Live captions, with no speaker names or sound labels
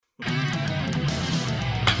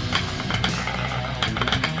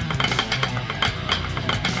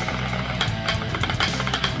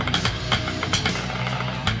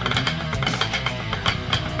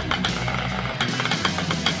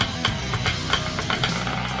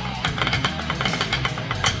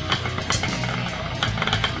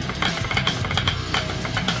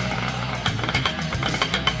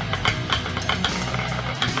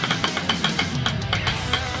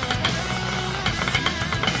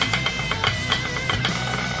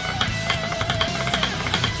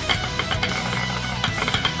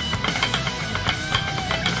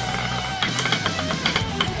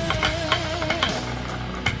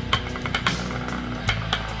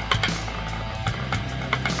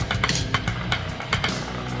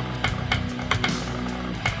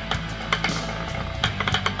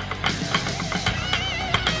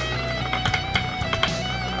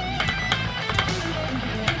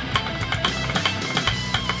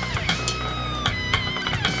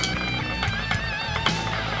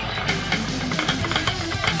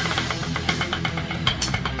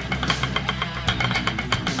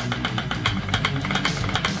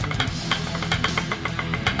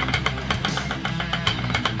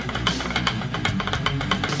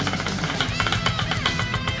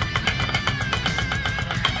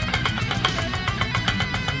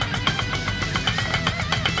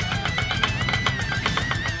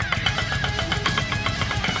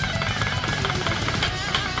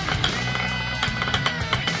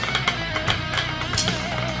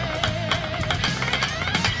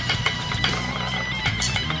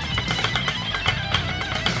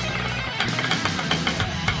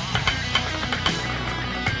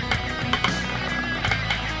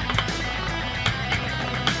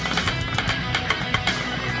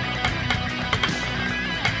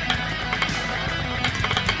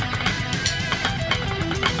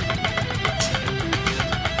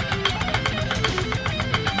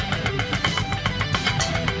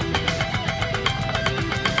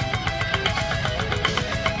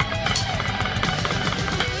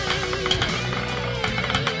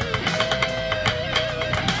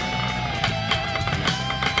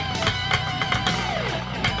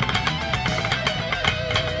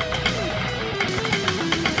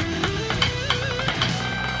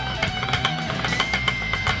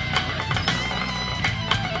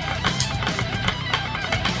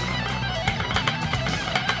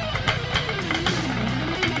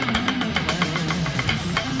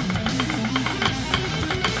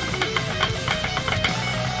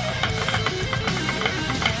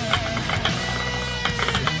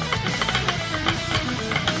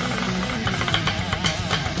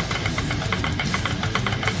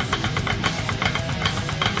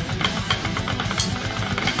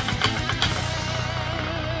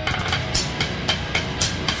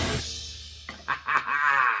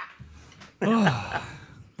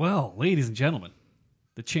Well, ladies and gentlemen,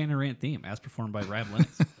 the Channer Rant theme, as performed by Rab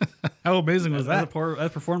Lennox. How amazing was that?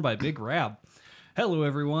 As performed by Big Rab. Hello,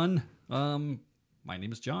 everyone. My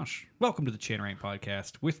name is Josh. Welcome to the Channer Rant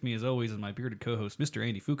podcast. With me, as always, is my bearded co-host, Mr.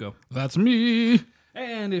 Andy Fuco. That's me.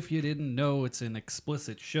 And if you didn't know, it's an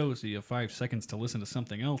explicit show, so you have 5 seconds to listen to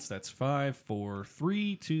something else. That's 5, 4,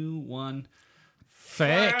 3, 2, 1.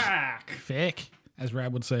 Fake, as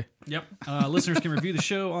Rab would say. Yep. Listeners can review the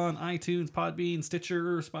show on iTunes, Podbean,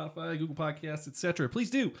 Stitcher, Spotify, Google Podcasts, etc.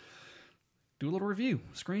 Please do a little review.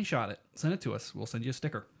 Screenshot it. Send it to us. We'll send you a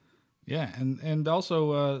sticker. Yeah, and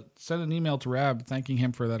also send an email to Rab thanking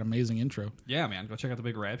him for that amazing intro. Yeah, man. Go check out the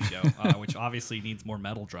Big Rab show, which obviously needs more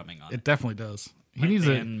metal drumming on it. It definitely does. He Like needs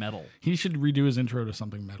metal. He should redo his intro to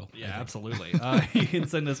something metal. Yeah, absolutely. You can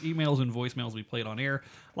send us emails and voicemails we played on air.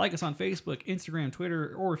 Like us on Facebook, Instagram,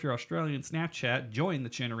 Twitter, or if you're Australian, Snapchat. Join the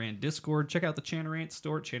Channer Rant Discord. Check out the Channer Rant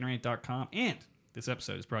store at channerrant.com. And this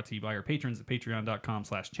episode is brought to you by our patrons at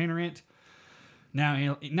patreon.com/channerrant.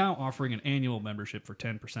 Now offering an annual membership for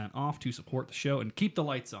 10% off to support the show and keep the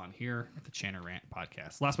lights on here at the Channer Rant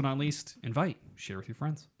podcast. Last but not least, share with your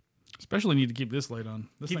friends. Especially need to keep this light on.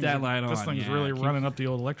 Keep that light on. This thing's really running up the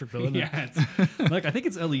old electric bill, isn't it? Yeah, it's, I think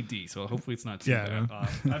it's LED, so hopefully it's not too bad.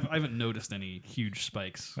 I haven't noticed any huge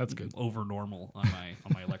spikes. That's good. Over normal on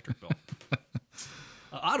my electric bill.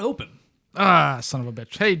 Odd open. Son of a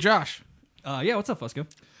bitch. Hey, Josh. Yeah, what's up, Fusco?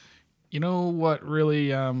 You know what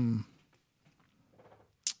really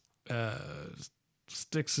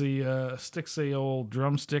sticks the old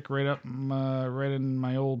drumstick right in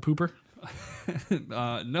my old pooper?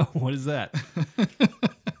 No, what is that?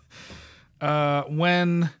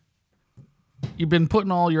 When you've been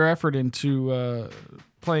putting all your effort into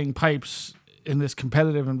playing pipes in this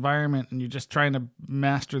competitive environment and you're just trying to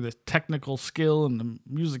master the technical skill and the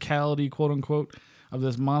musicality, quote unquote, of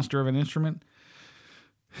this monster of an instrument.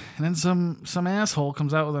 And then some asshole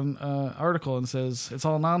comes out with an article and says, it's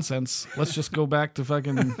all nonsense. Let's just go back to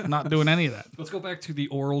fucking not doing any of that. Let's go back to the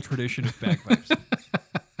oral tradition of bagpipes.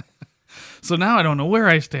 So now I don't know where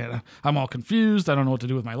I stand. I'm all confused. I don't know what to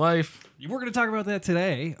do with my life. We're going to talk about that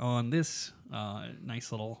today on this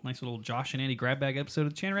nice little Josh and Andy grab bag episode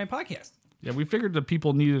of the Channer Rant podcast. Yeah, we figured the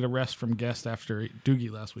people needed a rest from guest after Doogie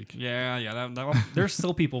last week. Yeah. There's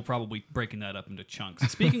still people probably breaking that up into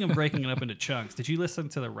chunks. Speaking of breaking it up into chunks, did you listen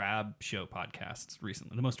to the Rab Show podcast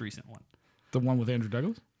recently, the most recent one? The one with Andrew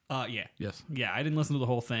Douglas? Yeah. Yes. Yeah, I didn't listen to the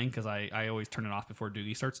whole thing because I always turn it off before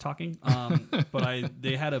Doogie starts talking. But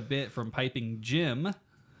they had a bit from Piping Jim,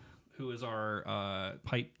 who is our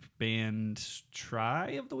pipe band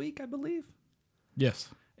try of the week, I believe. Yes.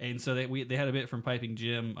 And so they had a bit from Piping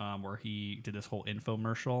Jim where he did this whole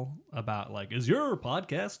infomercial about, like, is your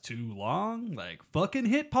podcast too long? Like, fucking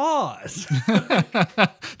hit pause.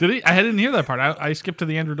 Did he? I didn't hear that part. I skipped to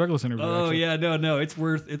the Andrew Douglas interview. Oh, actually. yeah, no. It's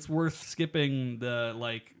worth skipping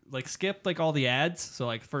the, skip, like, all the ads. So,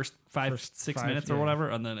 like, first 6 minutes or whatever.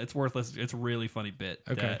 And then it's worthless. It's a really funny bit.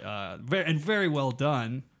 Okay. Very well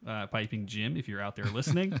done, Piping Jim, if you're out there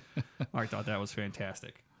listening. I thought that was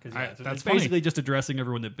fantastic. That's that's basically funny. just addressing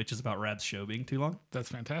everyone that bitches about Rad's show being too long. That's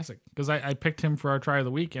fantastic. Because I picked him for our try of the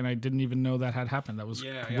week, and I didn't even know that had happened. That was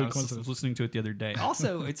I coincidence. was listening to it the other day.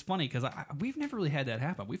 Also, it's funny because we've never really had that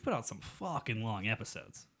happen. We've put out some fucking long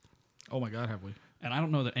episodes. Oh my God, have we? And I don't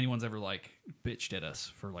know that anyone's ever, like, bitched at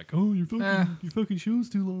us for, like, oh, your fucking show's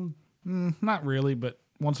too long. Not really, but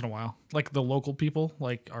once in a while. Like the local people,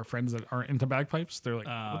 like our friends that aren't into bagpipes, they're like,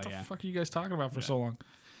 what the fuck are you guys talking about for so long?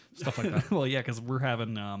 Stuff like that. Well, yeah, because we're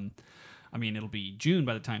having... it'll be June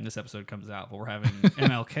by the time this episode comes out, but we're having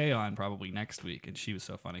MLK on probably next week, and she was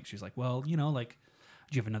so funny. She's like, well, do you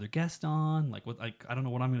have another guest on? Like, what? Like, I don't know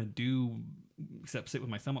what I'm going to do except sit with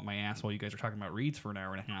my thumb up my ass while you guys are talking about reeds for an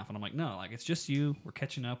hour and a half. And I'm like, no, like, it's just you. We're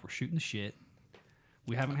catching up. We're shooting the shit.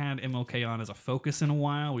 We haven't had MLK on as a focus in a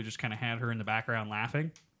while. We just kind of had her in the background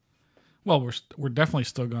laughing. Well, we're definitely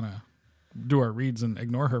still going to do our reads and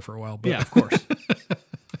ignore her for a while. But. Yeah, of course.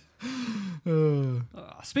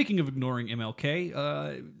 Speaking of ignoring MLK,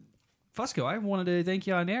 Fusco, I wanted to thank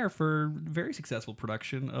you on air for very successful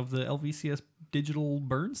production of the LVCS Digital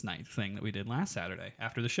Burns Night thing that we did last Saturday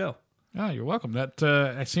after the show. Oh, you're welcome. That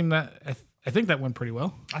I think that went pretty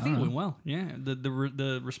well. I think it went well. Yeah,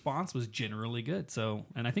 the response was generally good. So,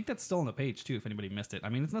 and I think that's still on the page too. If anybody missed it, I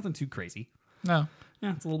mean, it's nothing too crazy. No.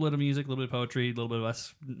 Yeah, it's a little bit of music, a little bit of poetry, a little bit of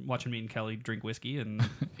us watching me and Kelly drink whiskey and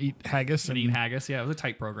eat haggis and eat haggis. Yeah, it was a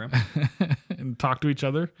tight program. And talk to each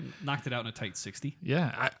other. Knocked it out in a tight 60.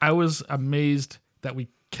 Yeah, I was amazed that we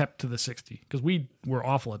kept to the 60 because we were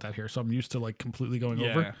awful at that here. So I'm used to like completely going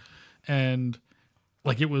over. And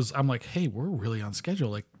like I'm like, hey, we're really on schedule.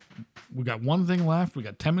 Like we got one thing left. We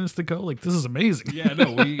got 10 minutes to go. Like, this is amazing. Yeah,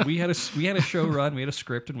 no, we had a show run, we had a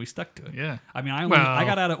script, and we stuck to it. Yeah. I mean, I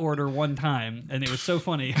got out of order one time, and it was so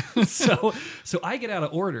funny. so I get out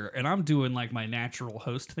of order, and I'm doing like my natural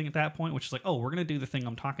host thing at that point, which is like, oh, we're gonna do the thing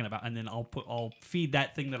I'm talking about, and then I'll feed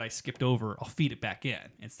that thing that I skipped over. I'll feed it back in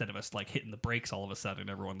instead of us like hitting the brakes all of a sudden, and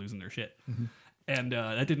everyone losing their shit. Mm-hmm. And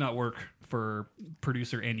that did not work for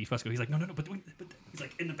producer Andy Fusco. He's like, no, but he's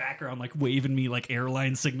like in the background, like waving me like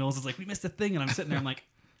airline signals. It's like, we missed a thing. And I'm sitting there, I'm like,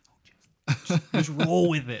 just roll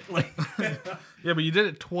with it. Like, yeah, but you did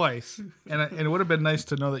it twice. And it would have been nice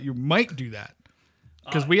to know that you might do that.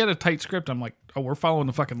 Because we had a tight script. I'm like, oh, we're following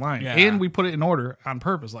the fucking line. Yeah. And we put it in order on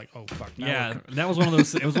purpose. Like, oh, fuck. Yeah, that was one of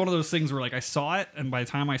those. It was one of those things where like I saw it, and by the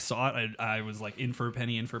time I saw it, I was like in for a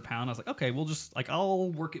penny, in for a pound. I was like, okay, we'll just like I'll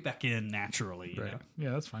work it back in naturally. You know? Yeah,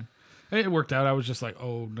 that's fine. It worked out. I was just like,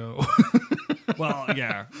 oh no. Well,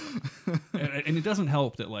 yeah, and it doesn't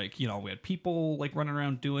help that like we had people like running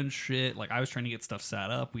around doing shit. Like I was trying to get stuff set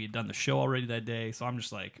up. We had done the show already that day, so I'm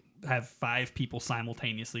just like have 5 people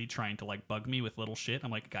simultaneously trying to like bug me with little shit.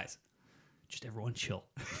 I'm like, guys, just everyone chill.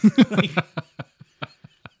 Like,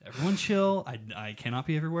 everyone chill. I cannot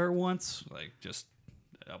be everywhere at once. Like just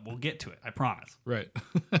we'll get to it. I promise. Right.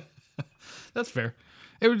 That's fair.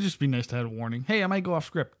 It would just be nice to have a warning. Hey, I might go off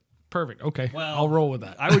script. Perfect. Okay. Well, I'll roll with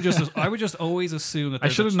that. I would just always assume that I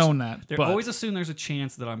should have known that. Always assume there's a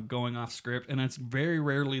chance that I'm going off script, and it's very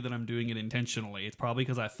rarely that I'm doing it intentionally. It's probably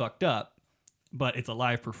because I fucked up, but it's a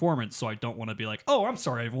live performance, so I don't want to be like, oh, I'm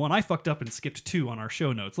sorry, everyone. I fucked up and skipped 2 on our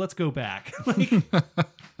show notes. Let's go back. Like, yeah,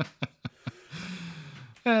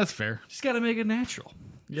 that's fair. Just got to make it natural.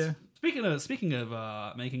 Yeah. Speaking of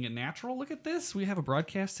making it natural, look at this. We have a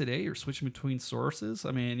broadcast today. You're switching between sources.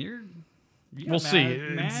 I mean, you we'll see.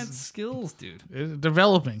 Mad skills, dude. It's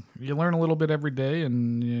developing. You learn a little bit every day,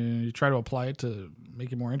 and you try to apply it to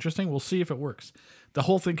make it more interesting. We'll see if it works. The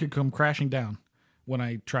whole thing could come crashing down when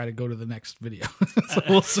I try to go to the next video. So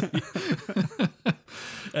we'll see.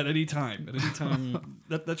 At any time,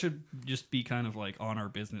 that should just be kind of like on our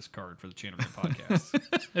business card for the Channel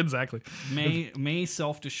podcast. Exactly. May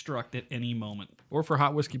self-destruct at any moment. Or for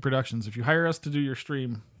Hot Whiskey Productions, if you hire us to do your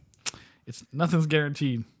stream, nothing's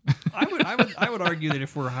guaranteed. I would argue that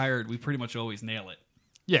if we're hired, we pretty much always nail it.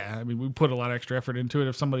 Yeah, I mean, we put a lot of extra effort into it.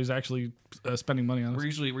 If somebody's actually spending money on it, we're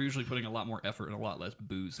usually putting a lot more effort and a lot less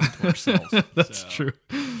booze into ourselves. That's true.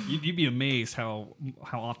 You'd be amazed how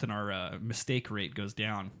often our mistake rate goes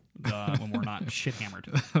down when we're not shit hammered.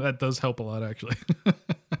 That does help a lot, actually.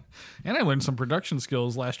 And I learned some production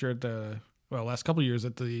skills last year last couple of years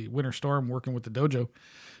at the Winter Storm, working with the dojo.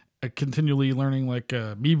 Continually learning like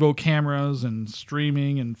Mevo cameras and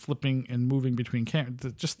streaming and flipping and moving between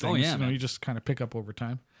cameras, just things you just kind of pick up over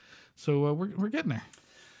time. So we're getting there.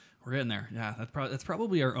 We're getting there. Yeah, that's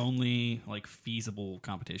probably our only like feasible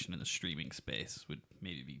competition in the streaming space. Would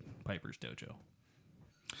maybe be Piper's Dojo.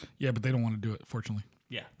 Yeah, but they don't want to do it, fortunately.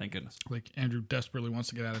 Yeah, thank goodness. Like Andrew desperately wants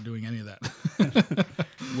to get out of doing any of that.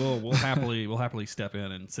 We'll happily step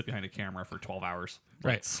in and sit behind a camera for 12 hours.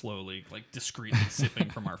 Like, right. Slowly, like discreetly sipping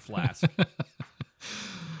from our flask.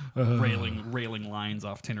 Railing lines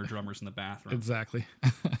off tenor drummers in the bathroom. Exactly.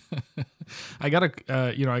 I got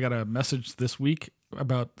a message this week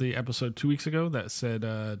about the episode 2 weeks ago that said,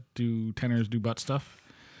 do tenors do butt stuff?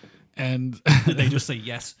 And did they just say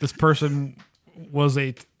yes? This person was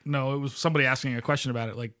it was somebody asking a question about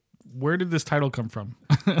it. Like, where did this title come from?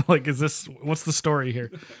 Like, what's the story here?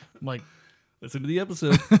 I'm like, listen to the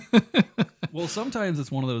episode. Well, sometimes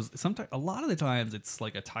it's one of those, a lot of the times it's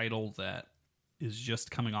like a title that is just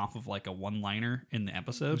coming off of like a one-liner in the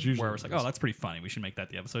episode where it's like, oh, that's pretty funny. We should make that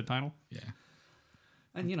the episode title. Yeah.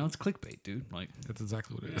 And it's clickbait, dude. Like, that's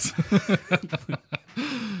exactly what it is.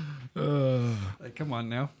 Like, come on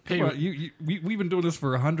now. We've been doing this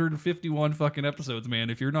for 151 fucking episodes, man.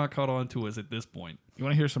 If you're not caught on to us at this point. You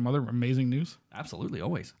want to hear some other amazing news? Absolutely,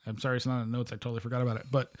 always. I'm sorry it's not in the notes. I totally forgot about it.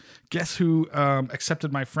 But guess who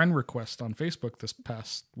accepted my friend request on Facebook this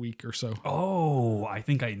past week or so? Oh, I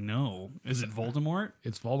think I know. Is it Voldemort?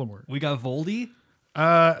 It's Voldemort. We got Voldy?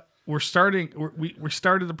 We're starting. We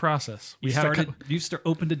started the process. You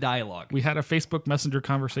opened a dialogue. We had a Facebook Messenger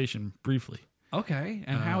conversation briefly. Okay,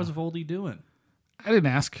 and how is Voldy doing? I didn't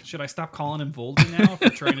ask. Should I stop calling him Voldy now if we're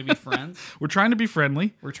trying to be friends? We're trying to be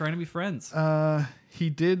friendly. We're trying to be friends. He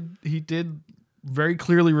did very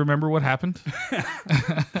clearly remember what happened.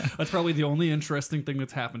 That's probably the only interesting thing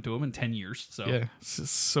that's happened to him in 10 years. So yeah.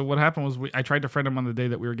 So what happened was I tried to friend him on the day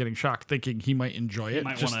that we were getting shocked, thinking he might enjoy it.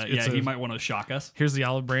 He might want to shock us. Here's the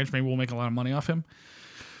olive branch. Maybe we'll make a lot of money off him.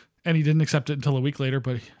 And he didn't accept it until a week later.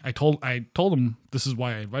 But I told him, this is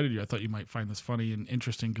why I invited you. I thought you might find this funny and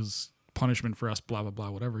interesting because punishment for us, blah, blah,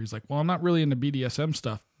 blah, whatever. He's like, well, I'm not really into BDSM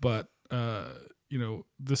stuff, but,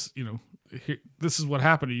 this is what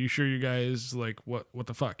happened. Are you sure you guys, like, what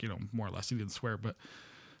the fuck? More or less. He didn't swear, but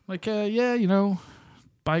like, yeah,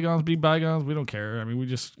 bygones be bygones. We don't care. I mean, we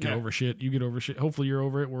just get over shit. You get over shit. Hopefully you're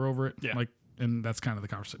over it. We're over it. Yeah. Like, and that's kind of the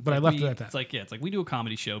conversation. But I left it at that. It's like we do a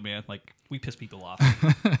comedy show, man. Like, we piss people off.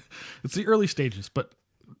 It's the early stages, but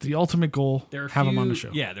the ultimate goal, have them on the show.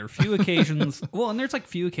 Yeah, there are few occasions. Well, and there's like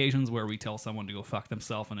few occasions where we tell someone to go fuck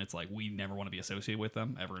themselves, and it's like we never want to be associated with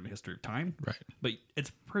them ever in the history of time. Right. But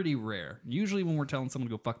it's pretty rare. Usually, when we're telling someone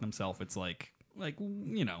to go fuck themselves, it's like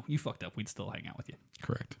you fucked up. We'd still hang out with you.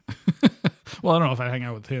 Correct. Well, I don't know if I hang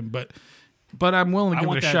out with him, but I'm willing to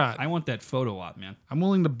give it a shot. I want that photo op, man. I'm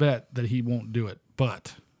willing to bet that he won't do it,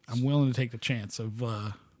 but I'm willing to take the chance of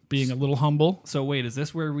being a little humble. So wait, is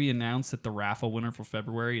this where we announce that the raffle winner for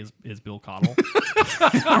February is Bill Cottle?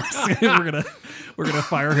 we're gonna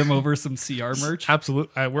fire him over some CR merch.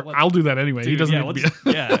 Absolutely, I'll do that anyway. Dude, he doesn't need to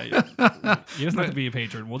be. He doesn't have to be a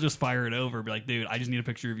patron. We'll just fire it over. Be like, dude, I just need a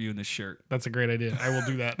picture of you in this shirt. That's a great idea. I will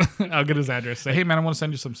do that. I'll get his address. Say, hey man, I want to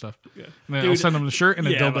send you some stuff. Yeah. And then I'll send him the shirt and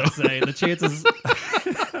a dildo. I'm say the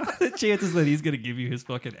chances that he's gonna give you his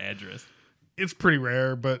fucking address. It's pretty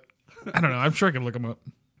rare, but I don't know. I'm sure I can look him up.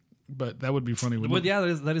 But that would be funny. But yeah,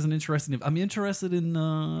 that is an interesting. I'm interested in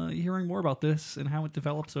hearing more about this and how it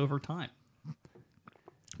develops over time.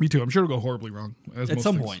 Me too. I'm sure it'll go horribly wrong at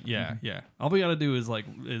some point. Yeah, yeah. All we gotta do is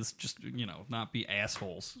just not be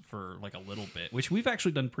assholes for like a little bit, which we've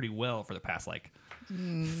actually done pretty well for the past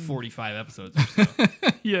 45 episodes or so.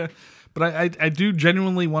 Yeah, but I do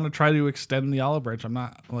genuinely want to try to extend the olive branch. I'm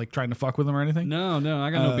not like trying to fuck with him or anything. No,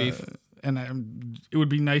 I got no beef. And it would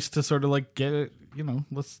be nice to sort of like get it,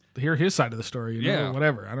 let's hear his side of the story, or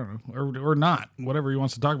whatever. I don't know, or not, whatever he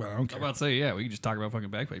wants to talk about. I don't care. I'm about to say, yeah, we can just talk about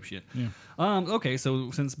fucking bagpipe shit. Yeah. Okay,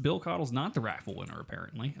 so since Bill Cottle's not the raffle winner,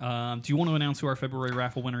 apparently, do you want to announce who our February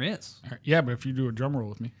raffle winner is? Right. Yeah, but if you do a drum roll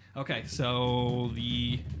with me. Okay, so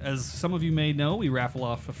as some of you may know, we raffle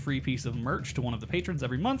off a free piece of merch to one of the patrons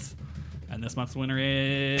every month, and this month's winner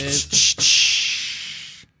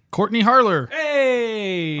is Courtney Harler.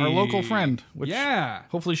 Hey! Our local friend. Which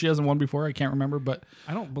hopefully she hasn't won before. I can't remember, but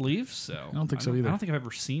I don't believe so. I don't think so either. I don't think I've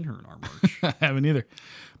ever seen her in our merch. I haven't either.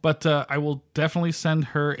 But I will definitely send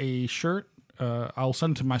her a shirt. I'll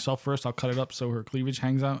send it to myself first. I'll cut it up so her cleavage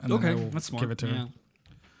hangs out, and then I will that's smart. give it to her.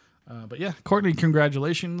 But yeah, Courtney,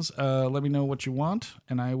 congratulations. Let me know what you want,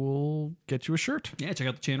 and I will get you a shirt. Yeah, check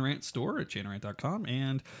out the Chanarant store at chanarant.com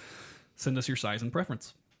and send us your size and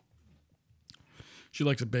preference. She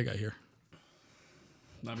likes it big, I hear.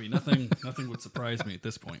 I mean, nothing would surprise me at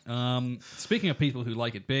this point. Speaking of people who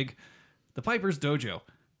like it big, the Piper's Dojo.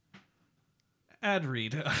 Ad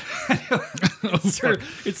read.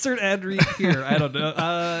 Insert ad read here. I don't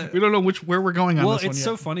know. We don't know where we're going on this one yet. Well, it's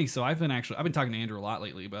so funny. So I've been talking to Andrew a lot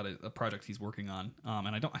lately about a project he's working on,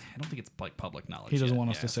 and I don't think it's like public knowledge. He doesn't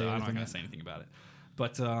want us to say anything. I'm not going to say anything about it.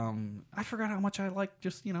 But I forgot how much I like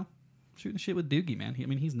just shooting shit with Doogie, man.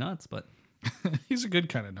 He's nuts, but. He's a good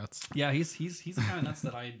kind of nuts. Yeah, he's the kind of nuts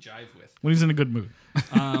that I jive with. When he's in a good mood.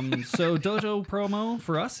 So Dojo promo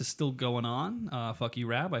for us is still going on. Fuck you,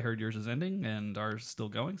 Rab. I heard yours is ending and ours is still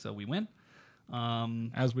going, so we win.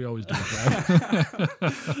 As we always do.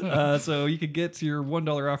 So you could get your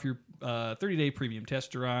 $1 off your 30-day premium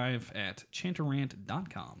test drive at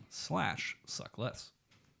chantarant.com/suckless.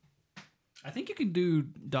 I think you can do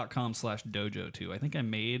 .com/dojo too. I think I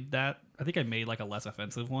made that. I think I made like a less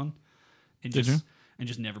offensive one. And just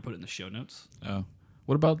never put it in the show notes. Oh.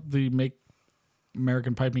 What about the Make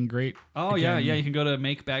American Piping Great? Oh, again? Yeah. You can go to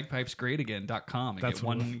makebagpipesgreatagain.com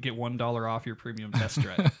and get $1 off your premium test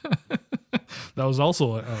drive. That was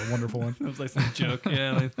also a wonderful one. It was like some joke.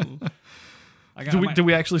 Yeah. Did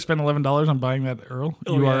we actually spend $11 on buying that URL?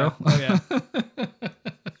 Yeah. Oh, yeah.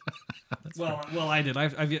 Well, I did.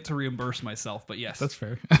 I've yet to reimburse myself, but yes. That's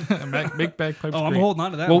fair. Make bagpipes great. I'm holding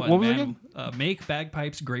on to that one, what was it again?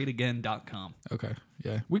 Makebagpipesgreatagain.com. Okay.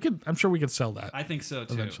 Yeah. I'm sure we could sell that. I think so,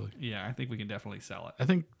 too. Eventually. Yeah, I think we can definitely sell it. I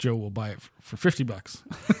think Joe will buy it for $50.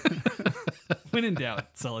 When in doubt,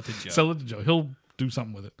 sell it to Joe. Sell it to Joe. He'll do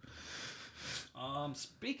something with it.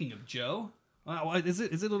 Speaking of Joe...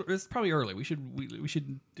 it's probably early. We should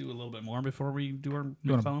do a little bit more before we do our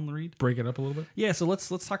phone read. Break it up a little bit. Yeah, so let's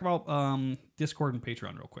talk about Discord and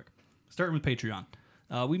Patreon real quick. Starting with Patreon,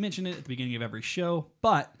 we mentioned it at the beginning of every show,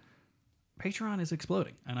 but Patreon is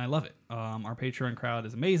exploding, and I love it. Our Patreon crowd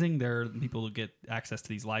is amazing. There are people who get access to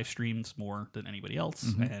these live streams more than anybody else,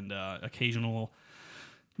 and occasional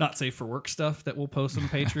not safe for work stuff that we'll post on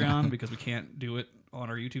Patreon because we can't do it on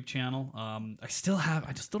our YouTube channel. I still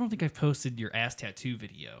don't think I've posted your ass tattoo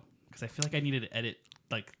video because I feel like I needed to edit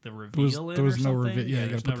like the reveal. There was no something. reveal. Yeah, you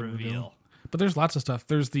there's gotta put no the reveal. reveal. But there's lots of stuff.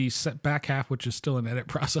 There's the set back half, which is still an edit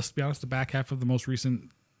process. To be honest, the back half of the most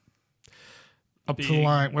recent up to the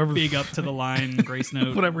line, whatever, Big up to the line, Grace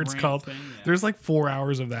Note, whatever it's rant called. thing, yeah. There's like 4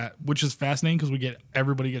 hours of that, which is fascinating because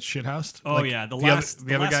everybody gets shithoused. Oh Like, yeah, the other last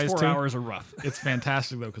guys 4 too. hours are rough. It's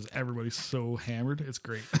fantastic though because everybody's so hammered. It's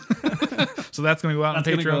great. So that's gonna go out That's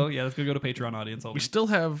on gonna Patreon. that's gonna go to Patreon audience only. We still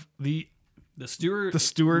have the The Stewart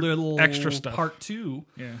Stewart extra stuff. part 2,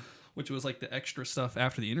 yeah. which was like the extra stuff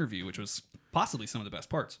after the interview, which was possibly some of the best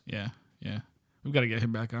parts. Yeah. We've got to get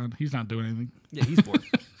him back on. He's not doing anything. Yeah, he's bored.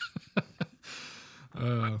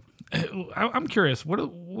 I'm curious. What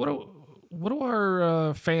do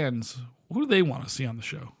our fans? Who do they want to see on the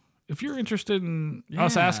show? If you're interested in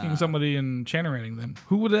us Yeah. asking somebody and chanting them,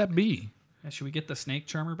 who would that be? Yeah, should we get the snake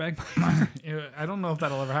charmer back? I don't know if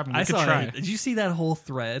that'll ever happen. We I could saw try. it. Did you see that whole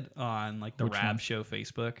thread on like the Which Rab one? Show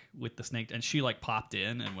Facebook with the snake? And she like popped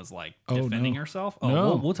in and was like Oh, defending no. herself. Oh,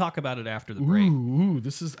 No. we'll talk about it after the break. Ooh,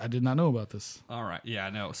 I did not know about this. All right. Yeah,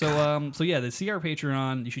 no. So yeah, the CR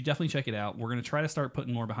Patreon, you should definitely check it out. We're going to try to start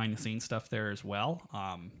putting more behind the scenes stuff there as well.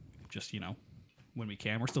 Just, when we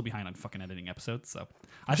can. We're still behind on fucking editing episodes, so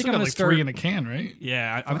I think I'm going to like start 3 in a can, right?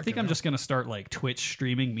 Yeah, I think Fucking I'm hell. just going to start like Twitch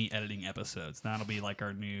streaming me editing episodes. That'll be like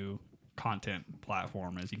our new content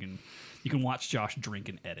platform as you can watch Josh drink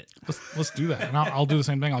and edit. Let's do that, and I'll do the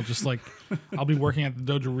same thing. I'll be working at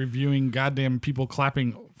the dojo reviewing goddamn people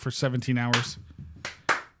clapping for 17 hours,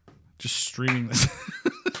 just streaming this.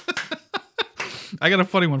 I got a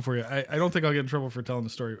funny one for you. I don't think I'll get in trouble for telling the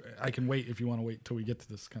story. I can wait if you want to wait till we get to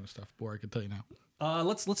this kind of stuff, or I can tell you now.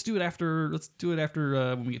 Let's do it after. Let's do it after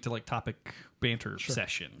when we get to like topic banter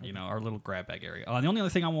session. Our little grab bag area. The only other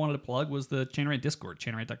thing I wanted to plug was the Chanarant Discord.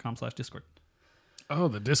 Chanarant.com/Discord. Oh,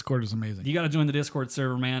 the Discord is amazing. You got to join the Discord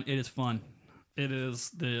server, man. It is fun. It is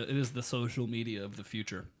the social media of the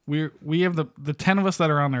future. We have the 10 of us that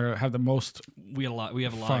are on there have the most. We have a lot. We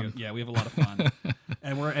have a lot. Fun. We have a lot of fun,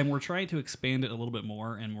 and we're trying to expand it a little bit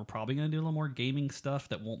more. And we're probably going to do a little more gaming stuff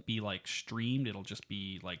that won't be like streamed. It'll just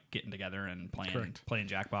be like getting together and playing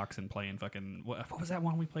Jackbox and playing fucking what was that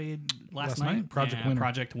one we played last night?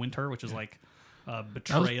 Project Winter, which is like a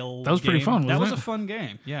betrayal. That was pretty game. fun. That Wasn't was it? a fun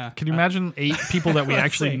game. Yeah. Can you imagine 8 people that we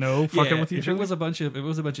actually know fucking with each If other? it was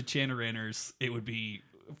a bunch of Chanaranters, it would be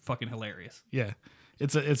fucking hilarious. Yeah,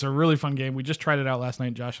 it's a really fun game. We just tried it out last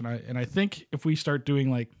night, Josh and I think if we start doing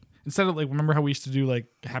like instead of like remember how we used to do like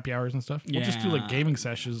happy hours and stuff, we'll just do like gaming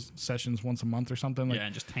sessions once a month or something. Like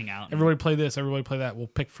And just hang out. everybody play this, everybody play that. We'll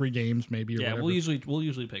pick free games maybe. Or whatever. we'll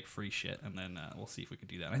usually pick free shit, and then we'll see if we can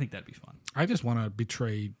do that. I think that'd be fun. I just want to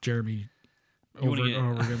betray Jeremy over wanna and get-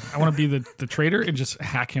 over again. I want to be the traitor and just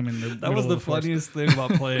hack him in the. That was the funniest thing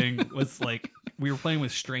about playing. Was like we were playing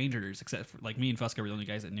with strangers, except for like me and Fusco were the only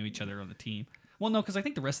guys that knew each other on the team. Well, no, because I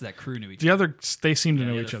think the rest of that crew knew each The other. other, they seem to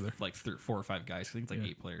know The each other. like 4 or 5 guys. I think it's like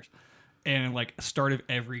 8 players. And like start of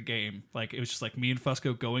every game, like it was just like me and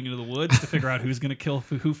Fusco going into the woods to figure out who's gonna kill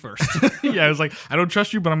who first. Yeah, I was like, I don't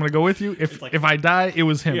trust you, but I'm going to go with you. If I die, it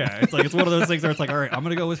was him. Yeah, it's one of those things where it's like, all right, I'm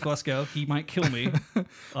gonna go with Fusco. He might kill me.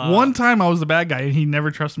 One time I was the bad guy and he never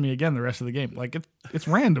trusted me again the rest of the game. Like it's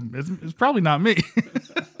random. It's probably not me.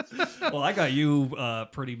 Well, I got you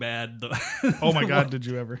pretty bad. Oh my god, did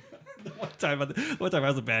you ever? One time I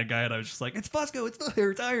was a bad guy and I was just like, it's Fusco,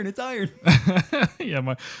 it's iron, it's iron.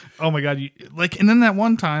 Yeah, oh my god, and then that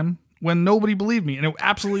one time when nobody believed me and it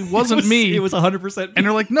absolutely wasn't me. It was 100%. And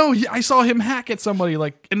they're like, no, I saw him hack at somebody,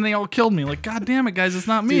 like, and they all killed me. Like, god damn it, guys, it's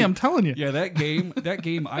not me. Dude, I'm telling you. Yeah, that game,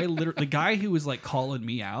 I literally, the guy who was like calling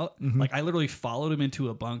me out, like I literally followed him into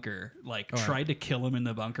a bunker, like tried to kill him in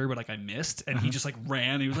the bunker, but like I missed, and he just like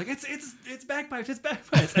ran. He was like, it's bagpipes,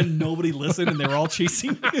 and nobody listened, and they were all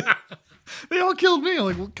chasing me. They all killed me. I'm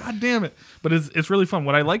like, well, god damn it. But it's really fun.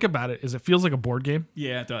 What I like about it is it feels like a board game.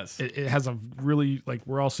 Yeah, it does. It has a really, like,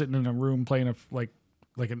 we're all sitting in a room playing like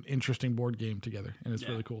an interesting board game together, and it's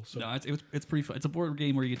really cool. So No, it's pretty fun. It's a board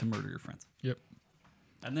game where you get to murder your friends. yep.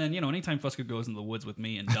 And then, anytime Fusco goes in the woods with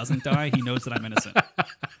me and doesn't die, he knows that I'm innocent.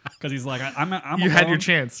 Because he's like, I'm You alone. had your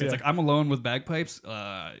chance, It's yeah. like, I'm alone with bagpipes.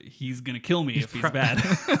 He's going to kill me if he's bad.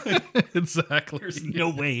 Exactly. There's no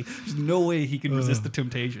way he can resist the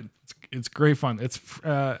temptation. It's great fun. It's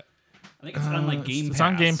I think it's on like Game Pass. It's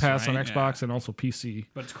on Game Pass right? on Xbox Yeah. and also PC.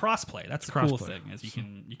 But it's crossplay. That's the crossplay. cool thing is you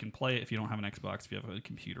can play it if you don't have an Xbox, if you have a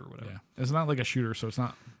computer or whatever. Yeah, it's not like a shooter, so it's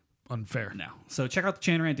not unfair. No. So check out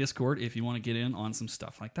the Chanarant Discord if you want to get in on some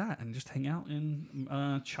stuff like that and just hang out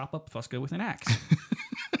and chop up Fusco with an axe.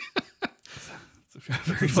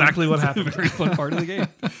 It's exactly what happened. It's a very fun part of the game.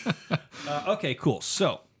 Okay, cool.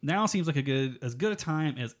 So now seems like as good a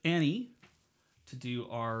time as any to do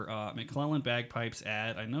our McClellan bagpipes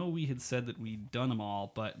ad. I know we had said that we'd done them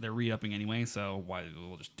all, but they're re-upping anyway, so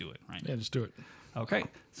we'll just do it, right? Yeah, just do it. Okay,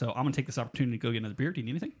 so I'm going to take this opportunity to go get another beer. Do you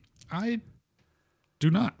need anything? I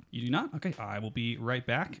do not. You do not? Okay, I will be right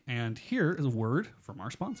back. And here is a word from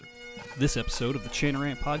our sponsor. This episode of the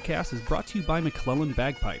Chanarant Podcast is brought to you by McClellan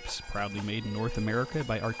Bagpipes, proudly made in North America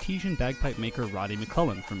by artesian bagpipe maker Roddy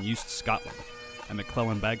McClellan from Eust, Scotland. At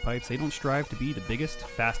McClellan Bagpipes, they don't strive to be the biggest,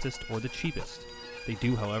 fastest, or the cheapest. They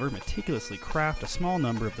do, however, meticulously craft a small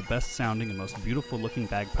number of the best-sounding and most beautiful-looking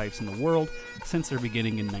bagpipes in the world since their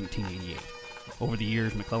beginning in 1988. Over the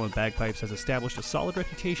years, McClellan Bagpipes has established a solid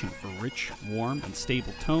reputation for rich, warm, and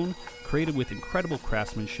stable tone, created with incredible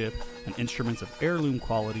craftsmanship and instruments of heirloom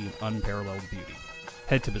quality and unparalleled beauty.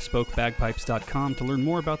 Head to BespokeBagpipes.com to learn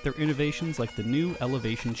more about their innovations like the new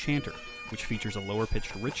Elevation Chanter, which features a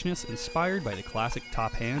lower-pitched richness inspired by the classic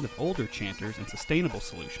top hand of older chanters and sustainable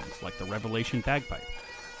solutions like the Revelation Bagpipe,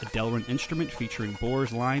 a Delrin instrument featuring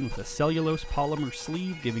bores lined with a cellulose polymer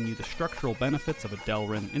sleeve giving you the structural benefits of a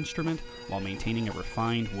Delrin instrument while maintaining a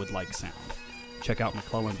refined wood-like sound. Check out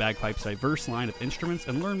McClellan Bagpipes' diverse line of instruments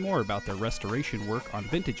and learn more about their restoration work on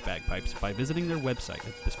vintage bagpipes by visiting their website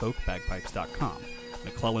at BespokeBagpipes.com.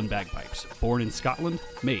 McClellan Bagpipes, born in Scotland,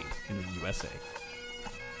 made in the USA.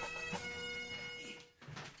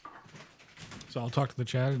 So I'll talk to the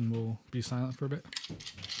chat and we'll be silent for a bit.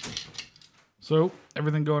 So,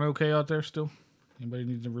 everything going okay out there still? Anybody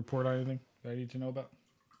need to report on anything that I need to know about?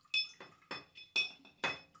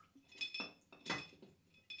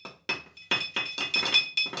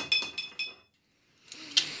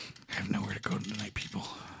 I have nowhere to go tonight, people.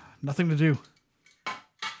 Nothing to do.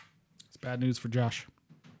 It's bad news for Josh.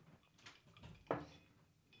 You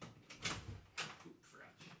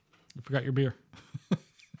forgot your beer.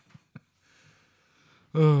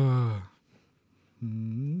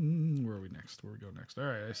 Where are we next? Where we go next? All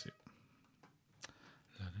right, I see.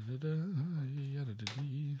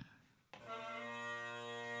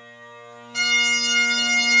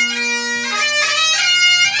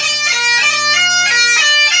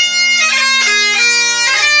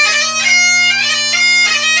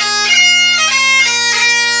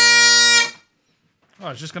 Oh, I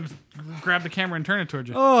was just going to grab the camera and turn it towards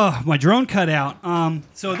you. Oh, my drone cut out.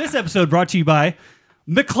 So this episode brought to you by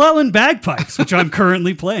McClellan Bagpipes, which I'm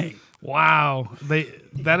currently playing. Wow,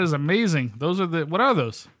 that is amazing. Those are what are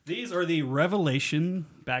those? These are the Revelation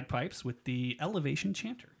bagpipes with the Elevation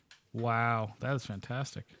Chanter. Wow, that is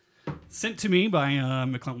fantastic. Sent to me by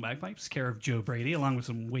McClellan Bagpipes, care of Joe Brady, along with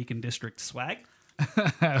some Waken District swag.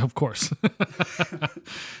 Of course.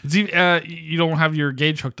 You don't have your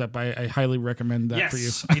gauge hooked up. I highly recommend that for you.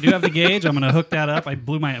 Yes, I do have the gauge. I'm going to hook that up. I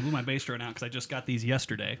blew my bass drum out because I just got these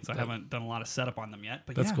yesterday, so I haven't done a lot of setup on them yet.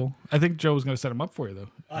 But that's cool. I think Joe was going to set them up for you, though.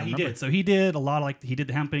 He did. So he did a lot of he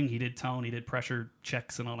did hemping, he did tone, he did pressure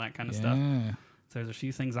checks and all that kind of stuff. So there's a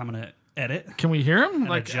few things I'm going to edit. Can we hear him?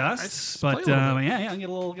 And adjust. But yeah, get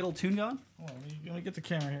a little tune going. Oh, let me get the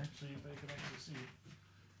camera here so they can actually see.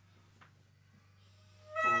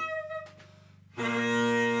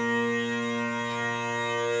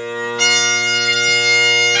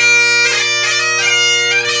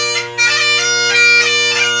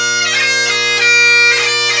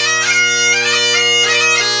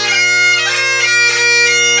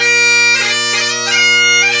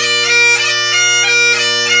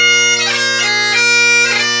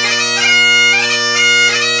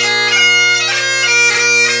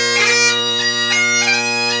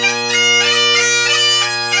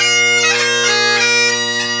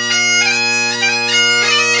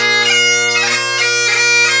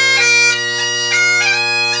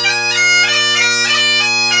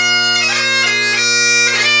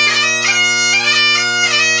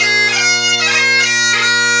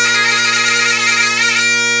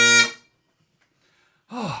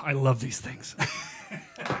 I love these things.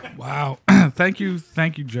 Wow. Thank you,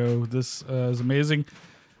 Joe. This is amazing.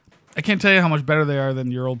 I can't tell you how much better they are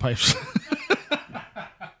than your old pipes.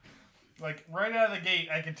 Like right out of the gate,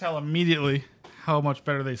 I can tell immediately how much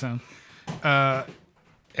better they sound. Yeah,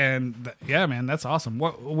 man, that's awesome.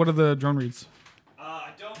 What are the drone reeds? I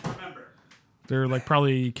don't remember. They're like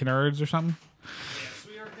probably canards or something. Yes,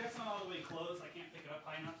 that's not all the way closed. I can't pick it up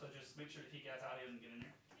high enough, so just make sure to keep guys out here and get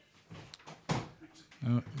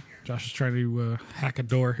in there. Josh is trying to hack a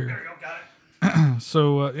door here. There we go, got it.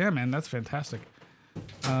 So yeah, man, that's fantastic.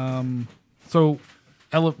 Wait,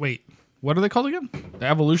 what are they called again? The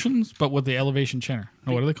Evolutions, but with the Elevation Chanter.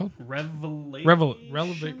 No, what are they called?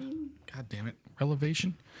 Revelation. God damn it,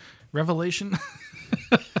 Revelation. Revelation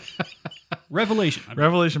Revelation.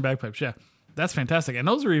 Revelation bagpipes. Yeah, that's fantastic. And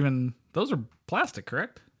those are plastic,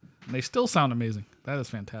 correct? And they still sound amazing. That is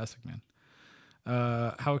fantastic, man.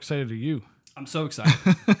 How excited are you? I'm so excited.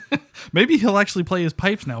 Maybe he'll actually play his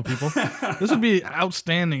pipes now, people. This would be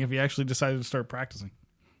outstanding if he actually decided to start practicing.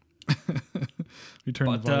 We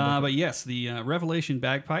turn the volume back. But yes, the Revelation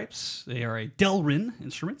bagpipes, they are a Delrin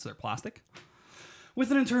instruments. They're plastic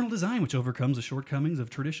with an internal design which overcomes the shortcomings of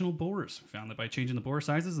traditional bores. Found that by changing the bore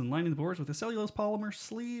sizes and lining the bores with a cellulose polymer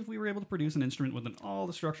sleeve, we were able to produce an instrument with all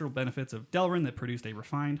the structural benefits of Delrin that produced a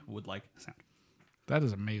refined wood-like sound. That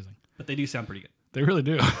is amazing. But they do sound pretty good. They really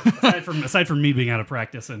do. aside from me being out of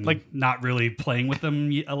practice and not really playing with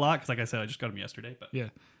them a lot, because like I said, I just got them yesterday. But yeah,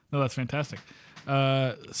 no, that's fantastic.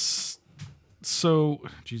 So,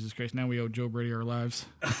 Jesus Christ, now we owe Joe Brady our lives.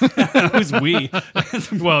 Who's we?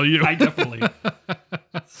 Well, you. I definitely.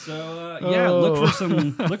 So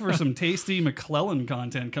look for some tasty McClellan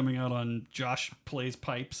content coming out on Josh Plays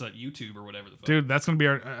Pipes at YouTube or whatever the fuck. Dude, that's gonna be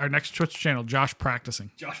our next Twitch channel, Josh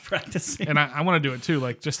Practicing. Josh Practicing. And I want to do it too,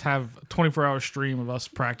 like just have a 24-hour stream of us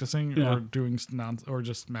practicing or doing or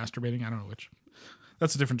just masturbating. I don't know which.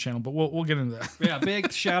 That's a different channel, but we'll get into that. Yeah,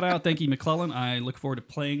 big shout out, thank you McClellan. I look forward to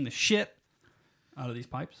playing the shit out of these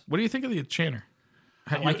pipes. What do you think of the Chanter?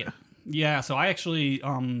 I like it. Yeah, so I actually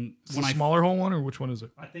smaller hole one, or which one is it?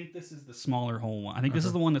 I think this is the smaller hole one. I think this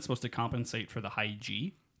is the one that's supposed to compensate for the high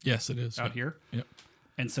G. Yes, it is out here. Yep.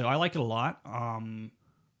 And so I like it a lot. I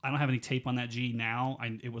don't have any tape on that G now.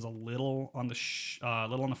 It was a little on the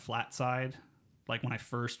little on the flat side, like when I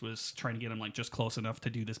first was trying to get them like just close enough to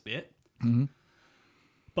do this bit. Mm-hmm.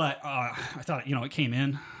 But I thought it came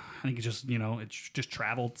in. I think it just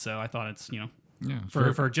traveled. So I thought it's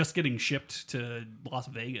for just getting shipped to Las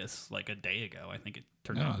Vegas like a day ago, I think it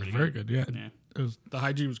turned out pretty very good. Yeah. The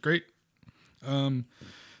high G was great.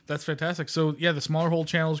 That's fantastic. So yeah, the smaller hole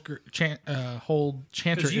hole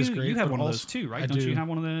chanter is great. You have one of those too, right? Don't you have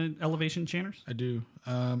one of the elevation chanters? I do.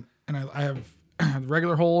 And I have the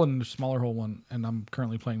regular hole and the smaller hole one, and I'm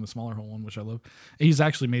currently playing the smaller hole one, which I love. He's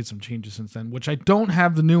actually made some changes since then, which I don't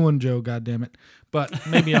have the new one, Joe. God damn it! But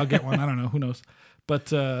maybe I'll get one. I don't know. Who knows? But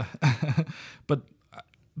the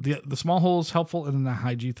small hole is helpful, and then the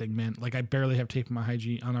high G thing, man. Like I barely have tape in my high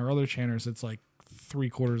G. On our other chanters, it's like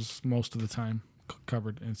 3/4 most of the time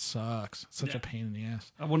covered. It sucks. It's such a pain in the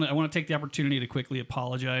ass. I want to take the opportunity to quickly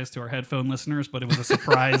apologize to our headphone listeners, but it was a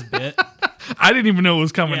surprise bit. I didn't even know it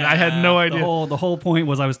was coming. I had no idea. The whole point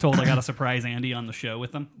was I was told I got to surprise Andy on the show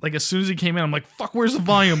with them. Like as soon as he came in, I'm like, "Fuck, where's the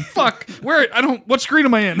volume? Fuck, where? What screen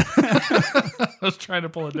am I in?" I was trying to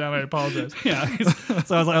pull it down. I apologize. Yeah.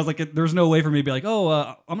 So I was like, "There's no way for me to be like,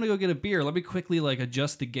 I'm gonna go get a beer. Let me quickly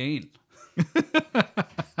adjust the gain."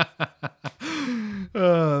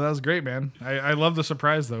 That was great, man. I love the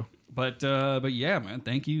surprise though. But yeah, man.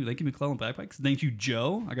 Thank you, McClellan Bagpipes. Thank you,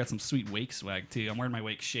 Joe. I got some sweet Wake swag too. I'm wearing my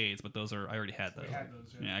Wake shades, but I already had those.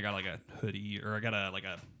 Yeah, I got like a hoodie, or I got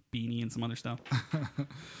a beanie and some other stuff.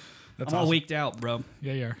 I'm all waked out, bro.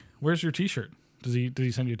 Yeah, yeah. Where's your T-shirt? Did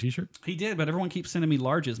he send you a T-shirt? He did, but everyone keeps sending me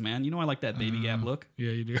larges, man. You know I like that baby gap look.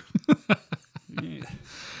 Yeah, you do. Yeah.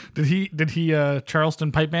 Did he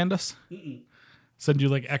Charleston pipe band us? Mm-mm. Send you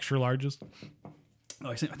like extra larges? Oh,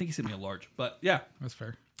 I think he sent me a large, but yeah, that's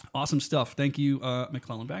fair. Awesome stuff. Thank you,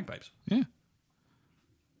 McClellan Bagpipes. Yeah.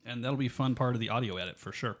 And that'll be a fun part of the audio edit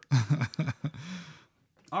for sure.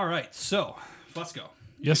 All right, so let's go.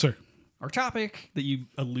 Yes, sir. Our topic that you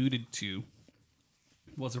alluded to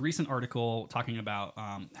was a recent article talking about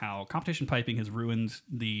how competition piping has ruined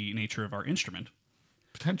the nature of our instrument.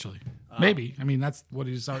 Potentially. Maybe. I mean, that's what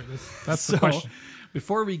he's... That's so, the question.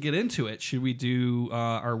 Before we get into it, should we do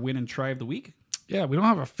our win and try of the week? Yeah, we don't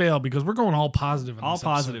have a fail because we're going all positive. All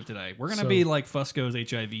positive today. We're going to be like Fusco's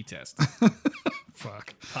HIV test.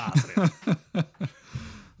 Fuck. Positive.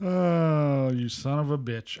 Oh, you son of a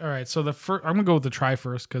bitch. All right, so I'm going to go with the try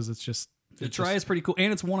first because it's just... The try is pretty cool,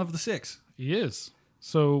 and it's one of the 6. He is.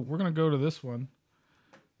 So we're going to go to this one.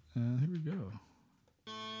 Here we go.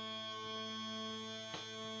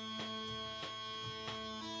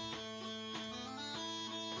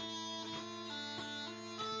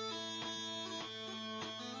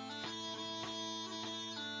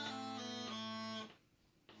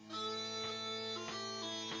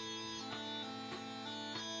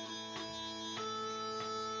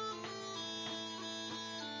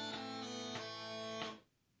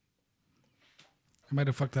 I might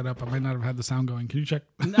have fucked that up. I might not have had the sound going. Can you check?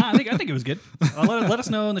 No, I think it was good. Let us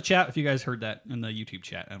know in the chat if you guys heard that in the YouTube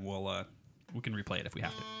chat, and we can replay it if we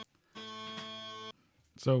have to.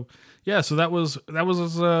 So yeah, so that was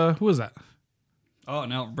who was that? Oh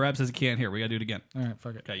no, Brad says he can't hear. We gotta do it again. All right,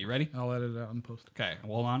 fuck it. Okay, you ready? I'll edit it out and post. Okay,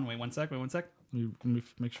 hold on. Wait one sec. Let me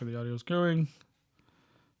make sure the audio's going.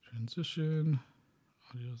 Transition,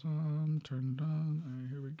 Audio's on, turned on. All right,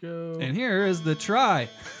 here we go. And here is the try.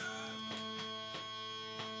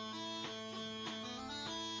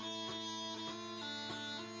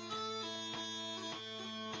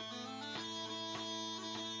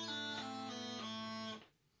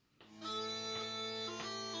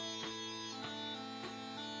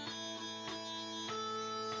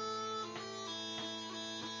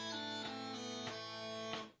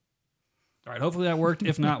 All right, hopefully that worked.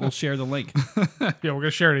 If not, we'll share the link. Yeah, we're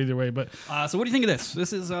gonna share it either way. But So what do you think of this?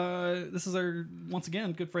 This is our, once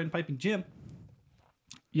again, good friend Piping Jim.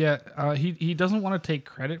 yeah, he doesn't want to take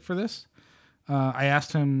credit for this. I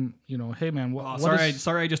asked him, hey man,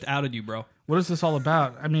 Sorry I just outed you, bro. what is this all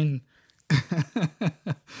about? I mean,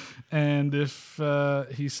 and if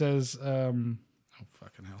he says, oh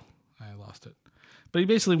fucking hell, I lost it. But he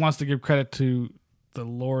basically wants to give credit to the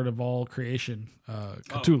Lord of all creation,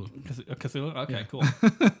 Cthulhu. Cthulhu? Okay, cool.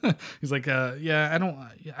 He's like,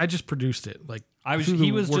 I just produced it. Like,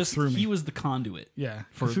 He was the conduit. yeah,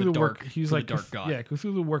 for Cthulhu the dark. He's for like, the dark god. yeah,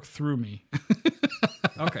 Cthulhu worked through me.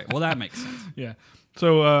 Okay, well that makes sense. Yeah.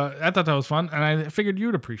 So I thought that was fun, and I figured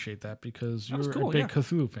you'd appreciate that because you're cool, a big yeah.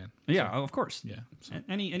 Cthulhu fan. Yeah, of course. Yeah, so,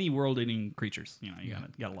 Any world-ending creatures, you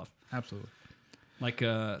gotta love. absolutely. Like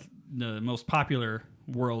the most popular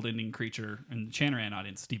world-ending creature in the Channeran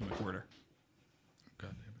audience, Stephen McWhorter.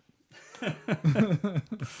 God damn it.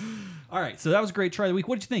 All right, so that was a great try of the week.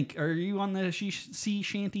 What did you think? Are you on the sea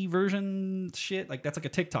shanty version shit? Like that's like a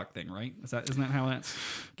TikTok thing, right? Isn't that how that's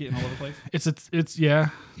getting all over the place? It's yeah.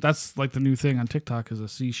 That's like the new thing on TikTok is a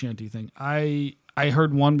sea shanty thing. I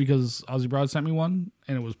heard one because Ozzy Broad sent me one,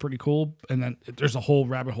 and it was pretty cool. And then there's a whole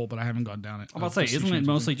rabbit hole, but I haven't gone down it. I'm about to say, isn't it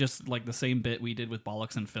mostly just like the same bit we did with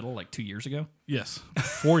Bollocks and Fiddle like 2 years ago? Yes,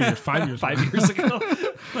 4 years, 5 years, 5 years ago.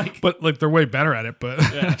 But like they're way better at it. But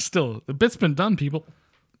still, the bit's been done, people.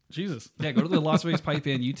 Jesus. Yeah, go to the Las Vegas Pipe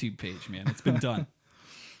Band YouTube page, man. It's been done.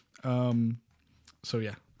 So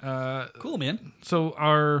yeah. Cool, man. So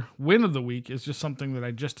our win of the week is just something that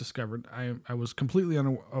I just discovered. I was completely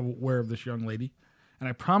unaware of this young lady, and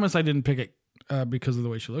I promise I didn't pick it because of the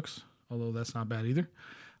way she looks, although that's not bad either.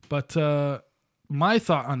 But my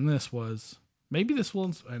thought on this was maybe this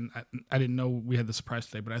will, and I didn't know we had the surprise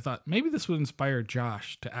today, but I thought maybe this would inspire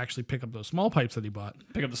Josh to actually pick up those small pipes that he bought.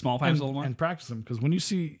 Pick up the small pipes a little more? And practice them, because when you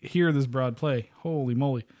hear this broad play, holy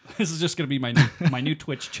moly. This is just going to be my new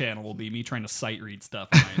Twitch channel will be me trying to sight read stuff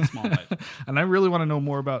in my small pipe. And I really want to know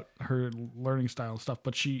more about her learning style and stuff,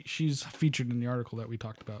 but she's featured in the article that we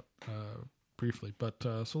talked about briefly. But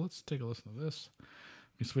so let's take a listen to this.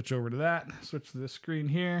 Let me switch over to that. Switch to this screen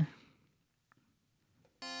here.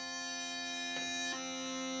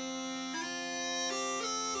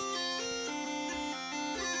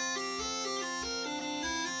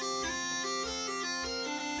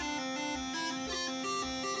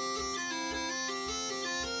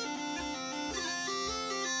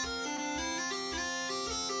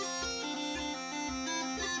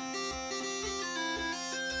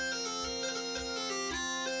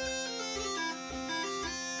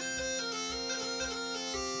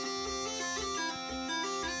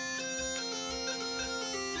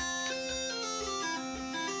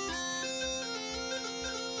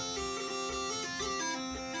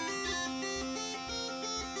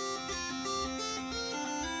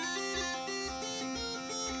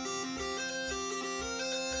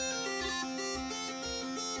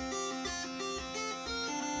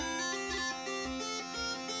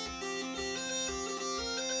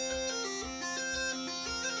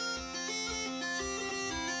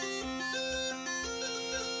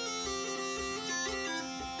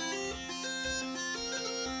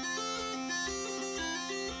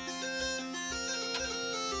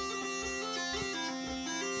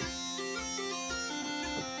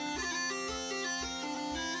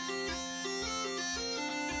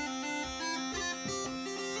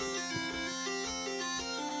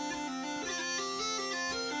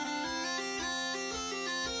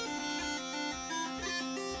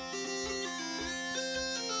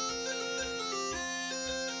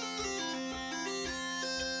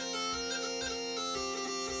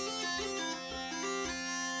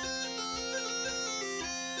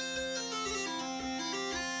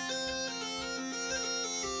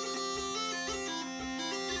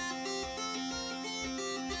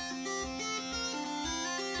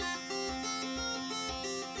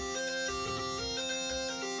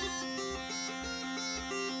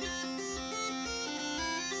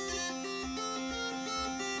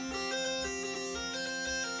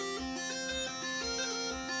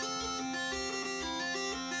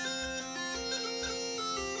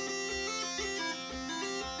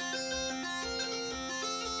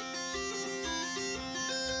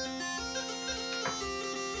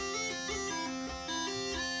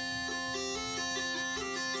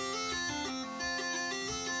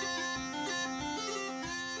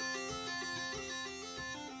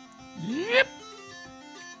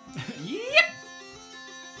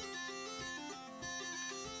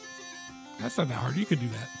 That's not that hard. You could do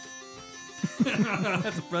that.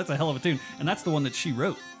 That's a hell of a tune, and that's the one that she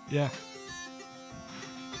wrote. Yeah.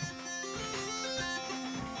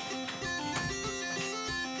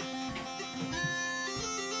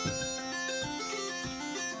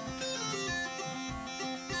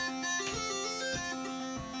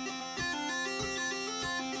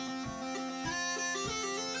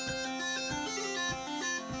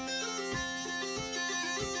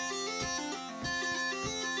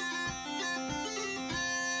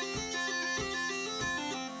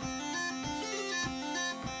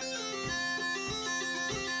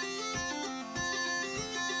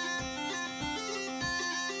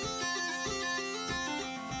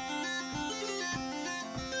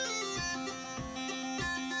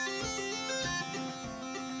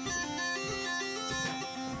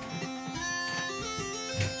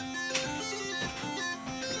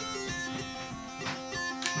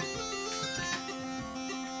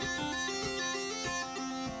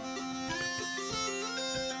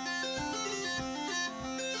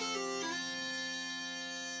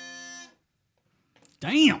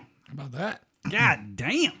 Damn. How about that? God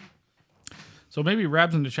damn. So maybe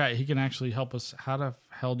Rab's in the chat. He can actually help us. How the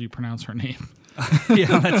hell do you pronounce her name?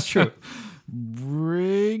 Yeah, that's true.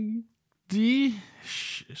 Brigdy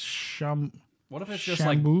Sham What if it's just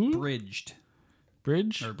Shambu? like bridged?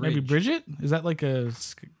 Bridge? Or Maybe bridge. Bridget? Is that like a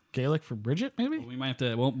Gaelic for Bridget? Maybe We might have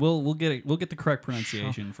to. We'll get it. We'll get the correct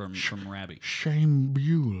pronunciation from Rabbi.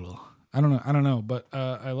 Shambule. I don't know, but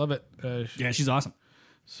I love it. Yeah, she's awesome.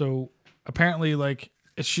 So apparently, like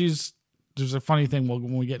there's a funny thing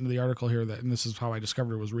when we get into the article here and this is how I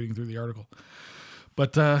discovered it, was reading through the article.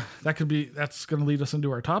 But that's going to lead us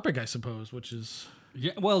into our topic, I suppose, which is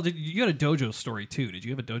Well, you got a dojo story too? Did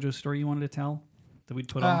you have a dojo story you wanted to tell that we'd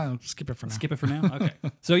put on? skip it for now. Skip it for now. Okay.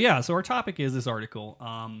 So our topic is this article,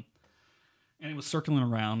 and it was circling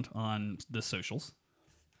around on the socials,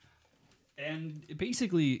 and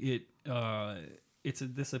basically it's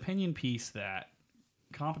this opinion piece that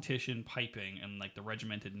competition piping and like the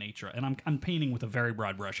regimented nature, and I'm painting with a very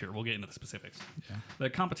broad brush here. We'll get into the specifics. Yeah. The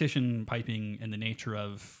competition piping and the nature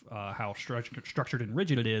of how structured and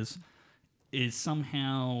rigid it is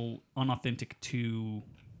somehow unauthentic to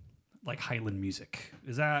like Highland music.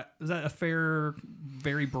 Is that a fair,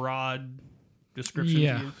 very broad description?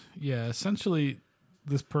 Yeah, to you? yeah. Essentially,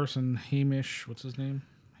 this person Hamish, what's his name?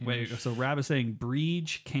 Wait, so Rab is saying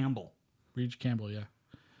Breege Campbell. Breege Campbell, yeah.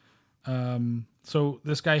 So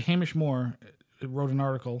this guy Hamish Moore wrote an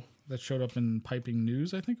article that showed up in Piping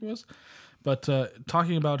News, I think it was, but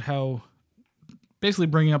talking about how, basically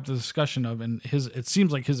bringing up the discussion of, and it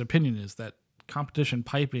seems like his opinion is that competition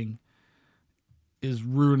piping is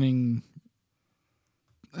ruining.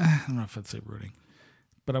 I don't know if I'd say ruining,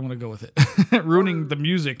 but I'm going to go with it. Ruining the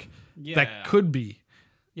music that could be.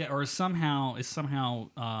 Yeah, or is somehow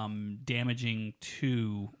damaging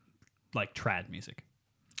to like trad music.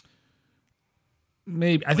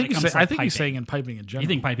 Maybe I think he's saying in piping in general. You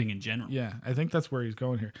think piping in general? Yeah, I think that's where he's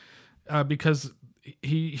going here, because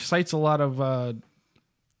he cites a lot of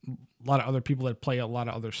other people that play a lot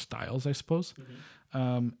of other styles, I suppose,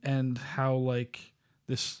 and how like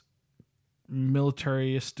this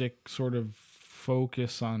militaristic sort of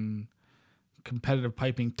focus on competitive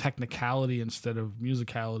piping technicality instead of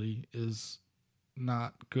musicality is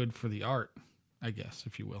not good for the art, I guess,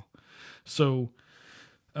 if you will. So,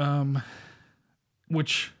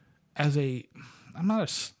 which I'm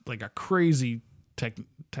not a crazy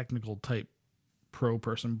technical type pro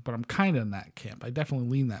person, but I'm kind of in that camp. I definitely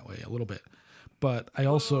lean that way a little bit, but I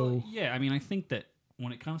also I mean, I think that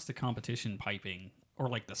when it comes to competition piping or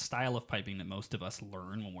like the style of piping that most of us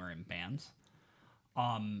learn when we're in bands,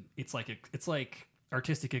 it's like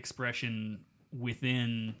artistic expression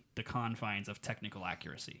within the confines of technical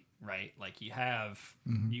accuracy, right? Like you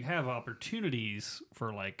have opportunities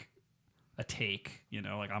for like a take,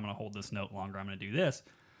 like I'm going to hold this note longer, I'm going to do this,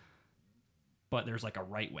 but there's like a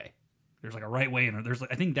right way. There's like a right way, and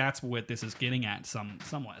I think that's what this is getting at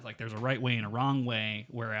somewhat. It's like there's a right way and a wrong way,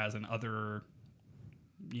 whereas in other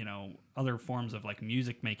forms of like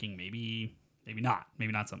music making, maybe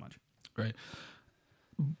not so much. Right.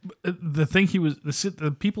 The thing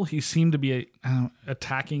the people he seemed to be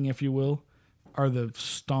attacking, if you will, are the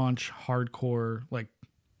staunch, hardcore, like,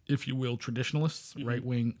 if you will, traditionalists, right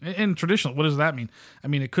wing. And traditional, what does that mean? I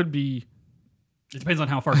mean, it could be. It depends on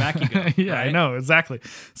how far back you go. Yeah, right? I know, exactly.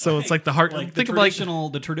 So it's like the hard. Like think the of like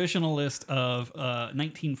the traditionalist of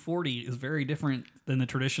 1940 is very different than the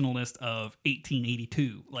traditionalist of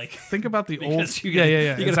 1882. Like think about the old. You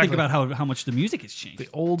gotta exactly. think about how much the music has changed. The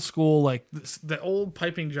old school, like the old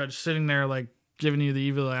piping judge sitting there, like giving you the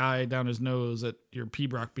evil eye down his nose at your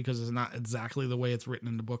P-Brock because it's not exactly the way it's written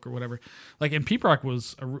in the book or whatever. Like, and P-Brock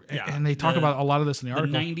was, and they talk about a lot of this in the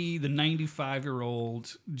article. The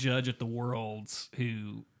 95-year-old judge at the Worlds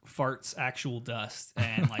who farts actual dust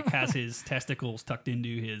and like has his testicles tucked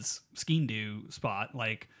into his ski-doo spot.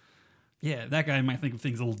 Like, yeah, that guy might think of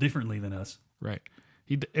things a little differently than us. Right.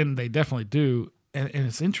 And they definitely do. And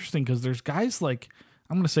it's interesting because there's guys like,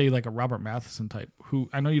 I'm going to say like a Robert Matheson type, who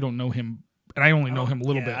I know you don't know him, and I only know him a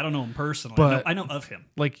little bit. I don't know him personally, but I know of him.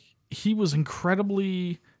 Like, he was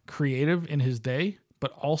incredibly creative in his day,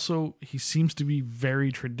 but also he seems to be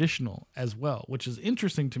very traditional as well, which is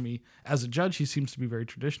interesting to me. As a judge, he seems to be very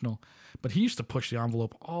traditional, but he used to push the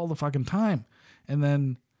envelope all the fucking time. And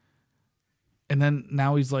then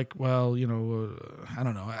now he's like, well, you know, I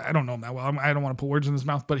don't know. I don't know him that well. I don't want to put words in his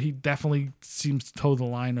mouth, but he definitely seems to toe the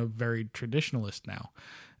line of very traditionalist now.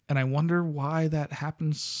 And I wonder why that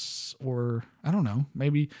happens, or I don't know.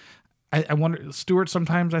 Maybe I wonder. Stewart,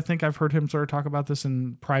 sometimes I think I've heard him sort of talk about this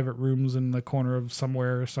in private rooms in the corner of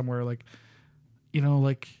somewhere, like, you know,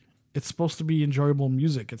 like it's supposed to be enjoyable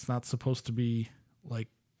music. It's not supposed to be like,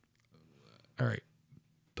 all right,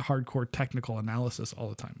 hardcore technical analysis all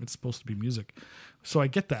the time. It's supposed to be music. So I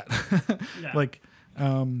get that. Yeah. Like,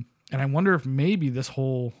 and I wonder if maybe the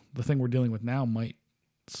thing we're dealing with now might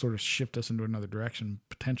sort of shift us into another direction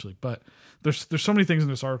potentially. But there's so many things in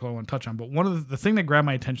this article I want to touch on. But one of the thing that grabbed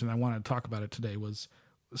my attention that I wanted to talk about it today was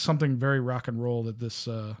something very rock and roll that this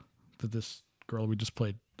girl we just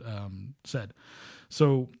played said.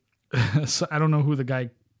 So, so I don't know who the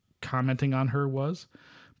guy commenting on her was,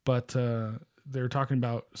 but they're talking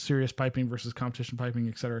about serious piping versus competition piping,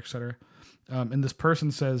 et cetera, et cetera. And this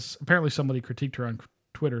person says, apparently somebody critiqued her on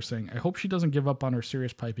Twitter saying, I hope she doesn't give up on her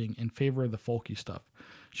serious piping in favor of the folky stuff.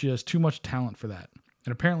 She has too much talent for that.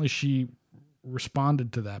 And apparently she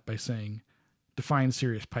responded to that by saying, define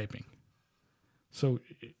serious piping. So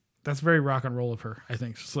that's very rock and roll of her, I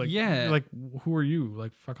think. It's like, yeah, like, who are you?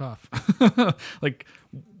 Like, fuck off. Like,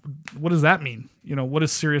 what does that mean? You know, what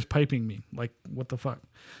does serious piping mean? Like, what the fuck?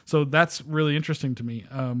 So that's really interesting to me.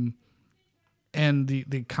 And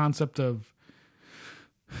the concept of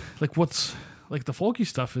like, what's like the folky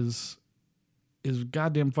stuff is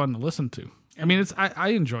goddamn fun to listen to. I mean, I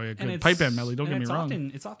enjoy a good pipe band medley. Don't get me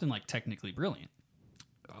wrong. It's often like technically brilliant.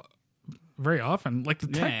 Very often, like the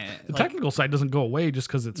technical side doesn't go away just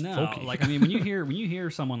because it's folky. Like, I mean, when you hear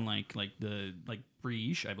someone like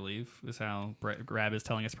Briege, I believe is how Grab is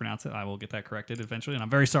telling us to pronounce it. I will get that corrected eventually, and I'm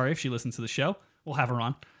very sorry if she listens to the show. We'll have her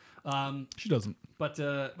on. She doesn't. But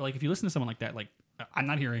like, if you listen to someone like that, like, I'm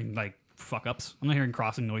not hearing like fuck ups. I'm not hearing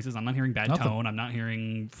crossing noises. I'm not hearing bad tone. I'm not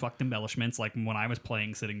hearing fucked embellishments like when I was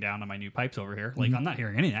playing sitting down on my new pipes over here. Like, I'm not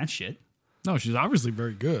hearing any of that shit. No, she's obviously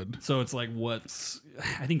very good. So it's like,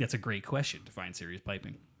 I think that's a great question to find serious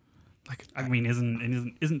piping. Like, I mean,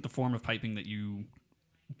 isn't the form of piping that you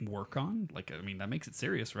work on? Like, I mean, that makes it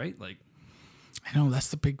serious, right? Like, I know that's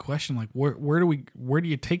the big question. Like, where do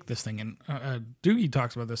you take this thing? And Doogie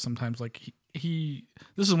talks about this sometimes. Like, he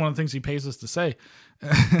this is one of the things he pays us to say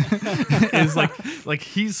is like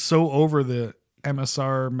he's so over the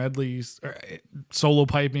MSR medleys, solo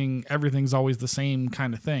piping, everything's always the same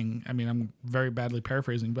kind of thing. I mean, I'm very badly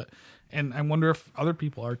paraphrasing, and I wonder if other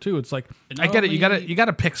people are too. It's like, I get it. You got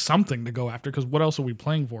to pick something to go after, because what else are we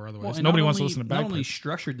playing for otherwise? Nobody wants to listen to bagpipes. Not only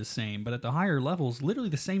structured the same, but at the higher levels, literally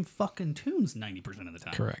the same fucking tunes 90% of the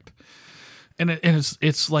time. Correct. And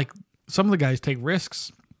it's like some of the guys take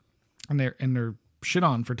risks, and they're shit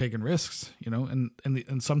on for taking risks, you know,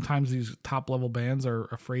 and sometimes these top level bands are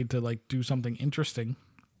afraid to like do something interesting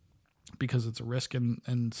because it's a risk,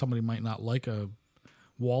 and somebody might not like a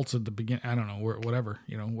waltz at the beginning. I don't know, whatever,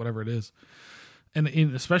 you know, whatever it is. And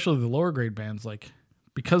especially the lower grade bands, like,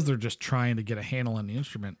 because they're just trying to get a handle on the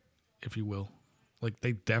instrument, if you will, like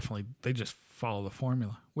they just follow the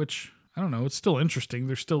formula, which I don't know. It's still interesting.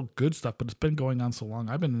 There's still good stuff, but it's been going on so long.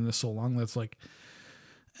 I've been in this so long that's like,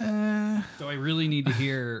 So I really need to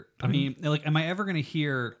hear, I mean, like, am I ever going to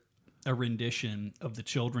hear a rendition of the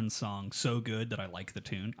children's song so good that I like the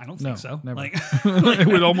tune? I don't think so. Never. Like, it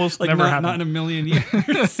would almost like never happen. Not in a million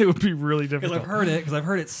years. It would be really difficult. Because I've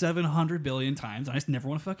heard it 700 billion times, and I just never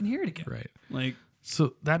want to fucking hear it again. Right. Like,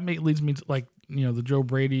 so that leads me to, like, you know, the Joe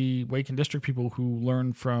Brady Wake and District people who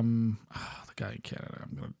learn from the guy in Canada.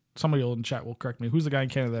 Somebody in chat will correct me. Who's the guy in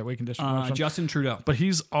Canada that Wake and District? Justin Trudeau. But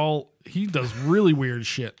he does really weird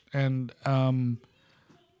shit, and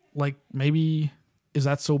like, maybe is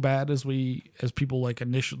that so bad as people like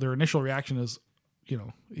their initial reaction is, you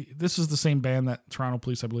know, this is the same band that Toronto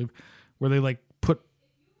Police, I believe, where they like put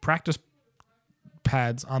practice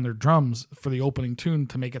pads on their drums for the opening tune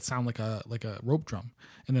to make it sound like a rope drum,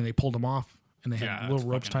 and then they pulled them off and they had little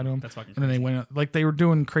ropes tied to them, That's fucking and then they crazy. went like they were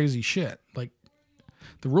doing crazy shit. Like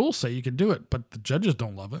the rules say you can do it, but the judges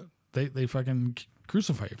don't love it. They fucking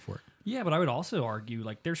crucify you for it. Yeah, but I would also argue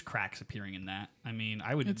like there's cracks appearing in that. I mean,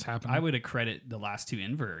 It's happening. I would accredit the last 2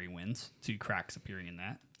 Invery wins to cracks appearing in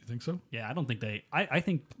that. You think so? Yeah, I don't think I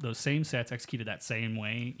think those same sets executed that same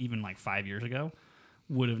way, even like 5 years ago,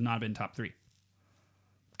 would have not been top 3.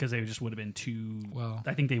 Because they just would have been too. Well.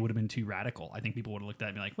 I think they would have been too radical. I think people would have looked at it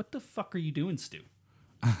and be like, "What the fuck are you doing, Stu?"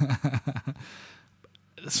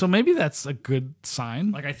 So maybe that's a good sign.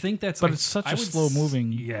 Like I think that's. But like, it's such I a would slow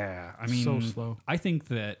moving. Yeah, I mean, So slow. I think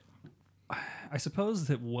that. I suppose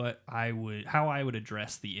that how I would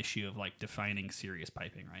address the issue of like defining serious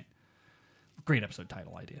piping, right? Great episode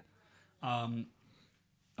title idea. I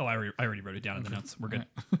already wrote it down in the notes. We're good.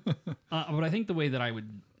 But I think the way that I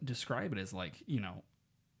would describe it is like,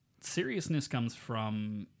 seriousness comes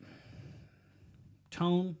from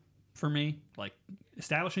tone for me, like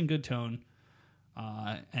establishing good tone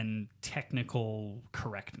and technical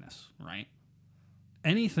correctness, right?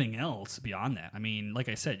 Anything else beyond that, I mean, like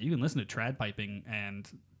I said, you can listen to trad piping and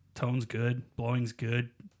tone's good, blowing's good.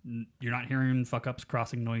 You're not hearing fuck ups,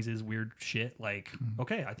 crossing noises, weird shit. Like,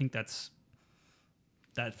 okay, I think that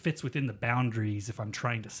fits within the boundaries if I'm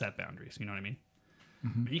trying to set boundaries. You know what I mean?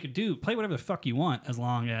 But you could play whatever the fuck you want as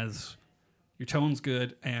long as your tone's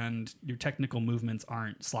good and your technical movements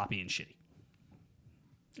aren't sloppy and shitty.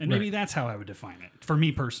 And maybe that's how I would define it for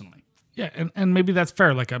me personally. Yeah, and maybe that's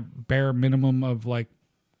fair, like a bare minimum of like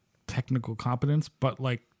technical competence. But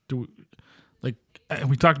like, and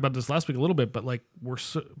we talked about this last week a little bit, but like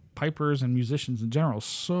pipers and musicians in general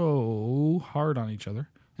so hard on each other,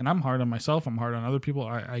 and I'm hard on myself. I'm hard on other people.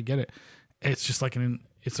 I get it. It's just like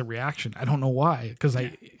it's a reaction. I don't know why, because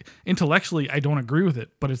intellectually I don't agree with it,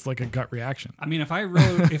 but it's like a gut reaction. I mean, if I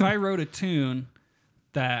wrote a tune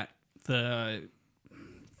that the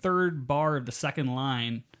third bar of the second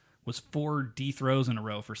line was 4 D throws in a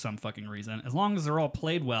row for some fucking reason, as long as they're all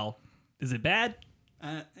played well, is it bad?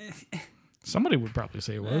 Somebody would probably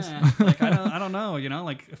say it was. Like I don't know,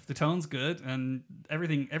 like if the tone's good and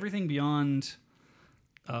everything beyond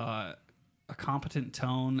a competent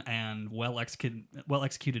tone and well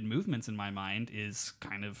executed movements in my mind is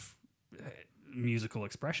kind of musical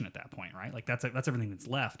expression at that point, right? Like that's everything that's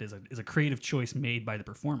left is a creative choice made by the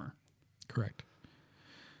performer. Correct.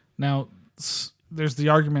 Now, there's the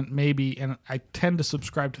argument maybe, and I tend to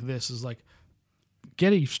subscribe to this, is like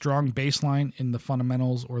get a strong bass line in the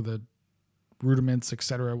fundamentals or the rudiments,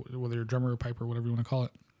 etc., whether you're a drummer or piper, whatever you want to call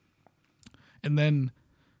it, and then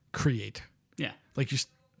create. Yeah. But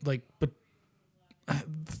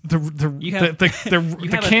the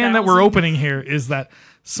can that we're 1,000 opening here is that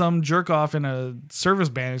some jerk off in a service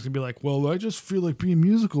band is gonna be like, well, I just feel like being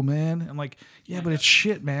musical, man. I'm like, yeah, but it's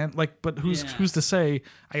shit, man. Like, but who's to say?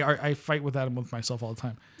 I fight with that with myself all the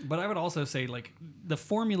time. But I would also say, like, the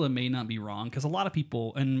formula may not be wrong because a lot of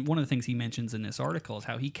people, and one of the things he mentions in this article is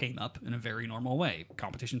how he came up in a very normal way,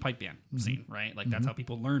 competition pipe band scene, right? Like, that's how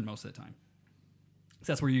people learn most of the time.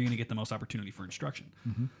 So that's where you're going to get the most opportunity for instruction.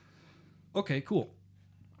 Okay, cool.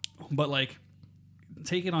 But, like,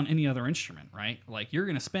 take it on any other instrument, right? Like, you're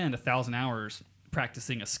going to spend 1,000 hours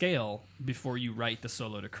practicing a scale before you write the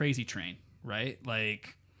solo to Crazy Train, right?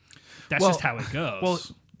 Like, that's just how it goes. Well,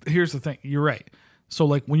 here's the thing. You're right. So,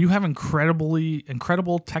 like, when you have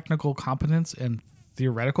incredible technical competence and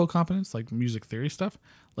theoretical competence, like music theory stuff,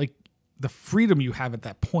 like, the freedom you have at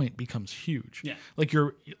that point becomes huge. Yeah.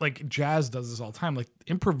 Like jazz does this all the time. Like,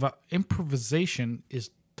 improvisation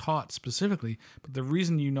is taught specifically, but the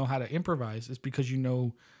reason you know how to improvise is because you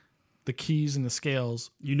know the keys and the scales.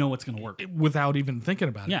 You know what's going to work without even thinking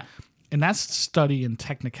about it. Yeah. And that's study and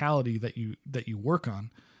technicality that you work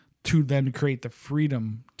on to then create the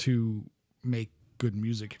freedom to make good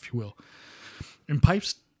music, if you will. And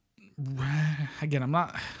pipes, again, I'm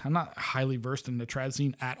not highly versed in the trad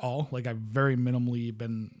scene at all. Like, I've very minimally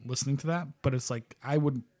been listening to that, but it's like I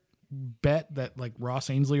would bet that like Ross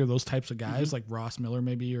Ainsley or those types of guys, like Ross Miller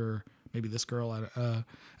maybe, or maybe this girl, I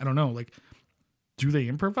don't know, like, do they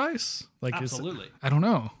improvise? Like, absolutely. I don't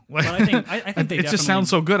know. But I think they it just sounds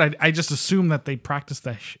so good. I just assume that they practice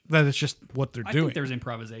that it's just what they're doing. I think there's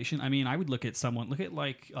improvisation. I mean, I would look at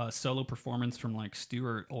like a solo performance from like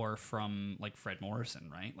Stewart or from like Fred Morrison,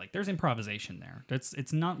 right? Like, there's improvisation there.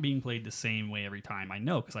 It's not being played the same way every time. I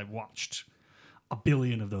know because I've watched a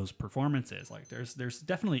billion of those performances. Like, there's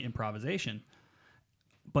definitely improvisation.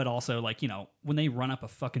 But also, like, when they run up a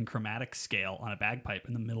fucking chromatic scale on a bagpipe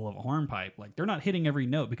in the middle of a hornpipe, like, they're not hitting every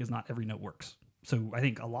note because not every note works. So I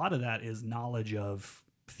think a lot of that is knowledge of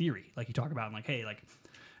theory. Like you talk about, like, hey, like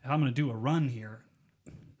if I'm going to do a run here,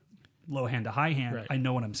 low hand to high hand, Right. I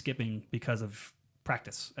know what I'm skipping because of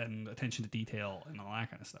practice and attention to detail and all that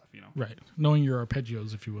kind of stuff, you know? Right. Knowing your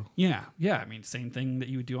arpeggios, if you will. Yeah. Yeah. I mean, same thing that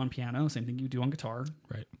you would do on piano, same thing you would do on guitar.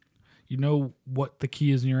 Right. You know what the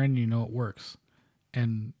key is in your end, you know it works.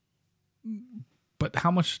 But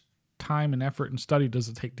how much time and effort and study does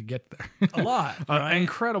it take to get there? A lot. Right?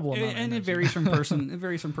 Incredible amount. And it varies from person. It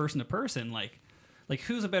varies from person to person. Like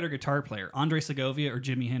who's a better guitar player, Andre Segovia or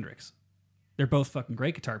Jimi Hendrix? They're both fucking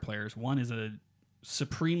great guitar players. One is a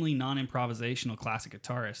supremely non-improvisational classic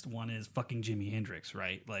guitarist. One is fucking Jimi Hendrix,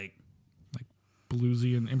 right? Like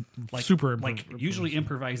Bluesy and like super like usually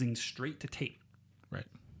improvising straight to tape. Right.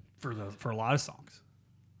 For a lot of songs.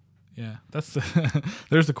 Yeah. That's the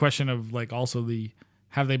there's the question of like also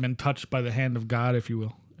have they been touched by the hand of God, if you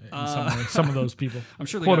will, in some way? Some of those people. I'm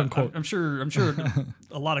sure quote unquote. I'm sure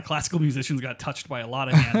a lot of classical musicians got touched by a lot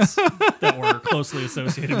of hands that were closely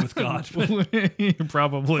associated with God. But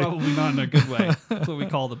Probably not in a good way. That's what we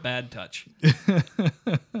call the bad touch.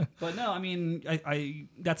 But no, I mean, I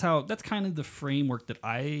that's kind of the framework that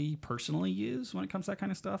I personally use when it comes to that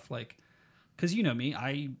kind of stuff. Like, because you know me,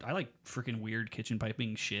 I like freaking weird kitchen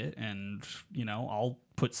piping shit, and you know I'll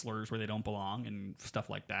put slurs where they don't belong and stuff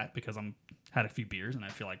like that because I'm had a few beers and I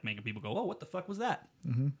feel like making people go, oh, what the fuck was that?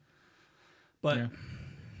 Mm-hmm. But Yeah.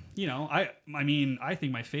 you know, I mean, I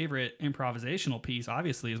think my favorite improvisational piece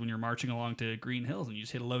obviously is when you're marching along to Green Hills and you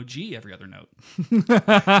just hit a low G every other note.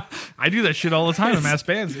 I do that shit all the time in mass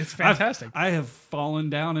bands. It's fantastic. I have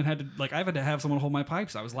fallen down and I've had to have someone hold my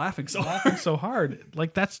pipes. I was laughing so hard. Laughing so hard.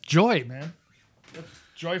 Like, that's joy, man. That's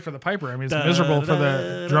joy for the piper. I mean, it's miserable for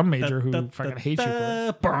the drum major who fucking hates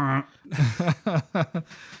you for it.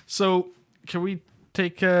 So, can we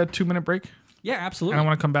take a 2-minute break? Yeah, absolutely. And I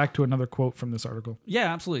want to come back to another quote from this article.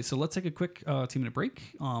 Yeah, absolutely. So let's take a quick 2-minute break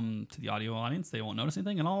to the audio audience. They won't notice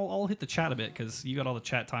anything. And I'll hit the chat a bit because you got all the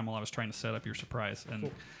chat time while I was trying to set up your surprise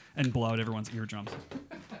and blow out everyone's eardrums.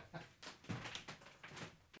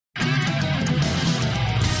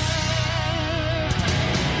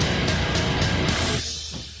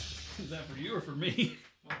 Is that for you or for me?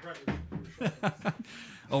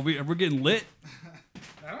 Oh, we're getting lit.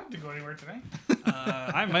 I don't have to go anywhere tonight.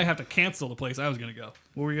 I might have to cancel the place I was going to go.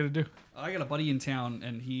 What are we going to do? I got a buddy in town,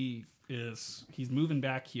 and he's moving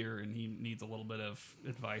back here, and he needs a little bit of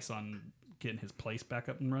advice on getting his place back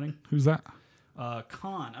up and running. Who's that?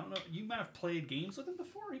 Khan, I don't know. You might have played games with him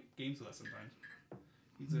before. He games with us sometimes.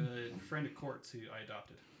 He's a friend of Court's who I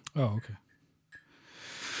adopted. Oh, okay.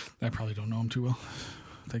 I probably don't know him too well.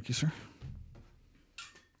 Thank you, sir.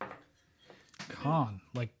 Khan,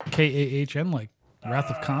 like Kahn, like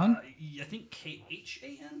Wrath of Khan? I think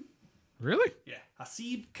Khan. Really? Yeah,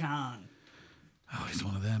 Hasib Khan. Oh, he's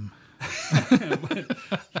one of them.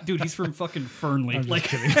 Dude, he's from fucking Fernley. I'm just Like,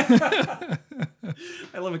 kidding.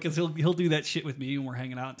 I love it because he'll do that shit with me when we're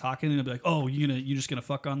hanging out and talking, and he'll be like, "Oh, you just gonna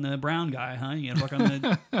fuck on the brown guy, huh? You gonna fuck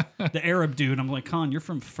on the Arab dude?" I'm like, "Khan, you're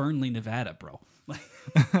from Fernley, Nevada, bro." Like,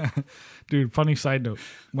 Dude, funny side note.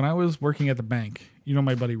 When I was working at the bank, you know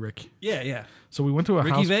my buddy Rick. yeah. So we went to a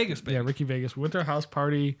Ricky house. Vegas, baby. Yeah, Ricky Vegas. We went to a house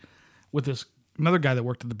party with another guy that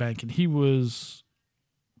worked at the bank, and he was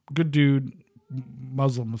good dude,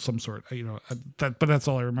 Muslim of some sort. You know, but that's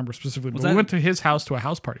all I remember specifically. But we went to his house to a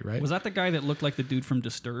house party, right? Was that the guy that looked like the dude from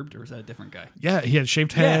Disturbed, or was that a different guy? Yeah, he had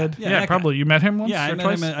shaved head. yeah, Yeah, that probably. You met him once? Yeah, or I met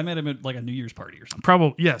twice? him. I met him at like a New Year's party or something.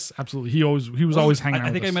 Probably. Yes, absolutely. He was always hanging out.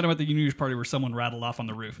 I think with I us. met him at the New Year's party where someone rattled off on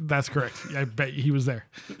the roof. That's correct. I bet he was there.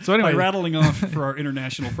 So anyway, By rattling off for our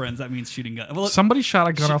international friends, that means shooting gun. Well, somebody shot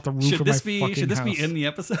a gun off the roof should of my this fucking be house. in the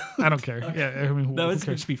episode? I don't care. Yeah, I mean, No, who it's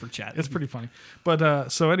cares? just be for chat. It's pretty funny.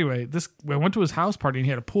 But so anyway, I went to his house party and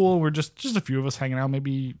he had a pool. We're just a few of us hanging out,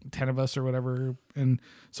 maybe 10 of us or whatever. And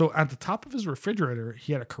so at the top of his refrigerator,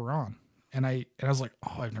 he had a Quran. And I was like,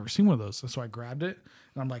 oh, I've never seen one of those. And so I grabbed it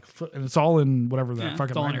and I'm like, and it's all in whatever that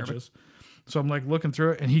fucking it's all in language Arabic. is. So I'm like looking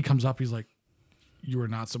through it and he comes up. He's like, you are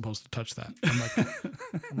not supposed to touch that. I'm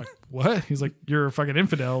like, what? He's like, you're a fucking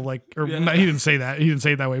infidel. Like, or not, he didn't say that. He didn't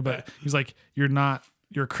say it that way, but he's like, you're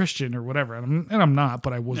a Christian or whatever. And I'm not,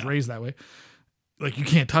 but I was raised that way. Like, you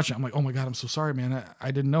can't touch it. I'm like, oh my God, I'm so sorry, man.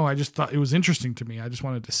 I didn't know. I just thought it was interesting to me. I just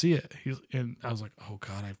wanted to see it. And I was like, oh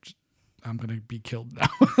God, I'm going to be killed now.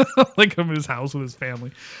 Like, I'm in his house with his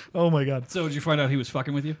family. Oh my God. So did you find out he was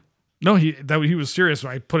fucking with you? No, he was serious.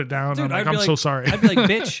 I put it down. Dude, I'm so sorry. I'd be like,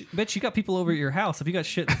 bitch, you got people over at your house. If you got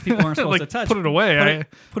shit that people aren't supposed Like, to touch, put it away.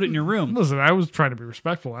 Put it in your room. Listen, I was trying to be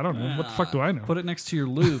respectful. I don't know. What the fuck do I know? Put it next to your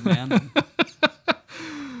lube, man.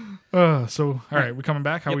 So, all right, we coming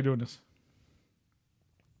back? How are we doing this?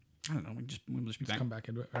 I don't know. We'll just be back. Come back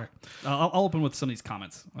into it. All right. I'll open with some of these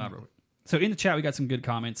comments. So in the chat, we got some good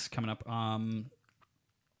comments coming up.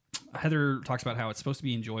 Heather talks about how it's supposed to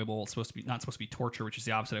be enjoyable. It's not supposed to be torture, which is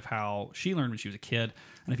the opposite of how she learned when she was a kid.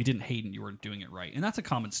 And if you didn't hate it, you weren't doing it right. And that's a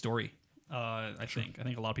common story. I think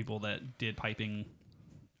a lot of people that did piping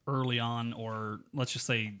early on, or let's just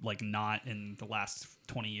say like not in the last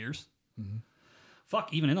 20 years. Mm-hmm.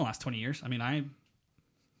 Fuck, even in the last 20 years. I mean, I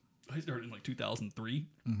started in like 2003,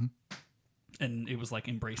 and it was like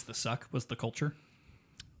embrace the suck was the culture.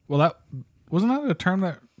 Well, that wasn't that a term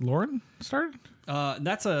that Lauren started?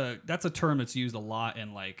 That's a term that's used a lot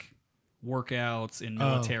in like workouts in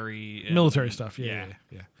military stuff. Yeah.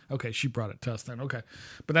 Okay, she brought it to us then. Okay,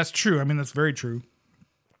 but that's true. I mean, that's very true.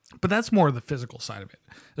 But that's more the physical side of it,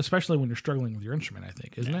 especially when you're struggling with your instrument. I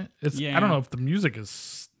think, isn't it? I don't know if the music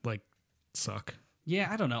is like suck. Yeah,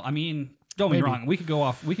 I don't know. I mean, don't get me wrong. We could go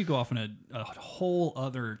off on a whole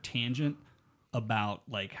other tangent about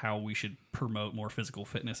like how we should promote more physical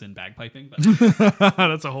fitness in bagpiping, but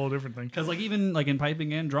that's a whole different thing. Because like even like in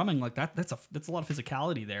piping and drumming, like that's a lot of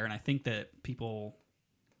physicality there, and I think that people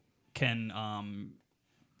can,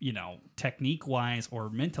 technique wise or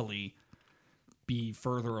mentally be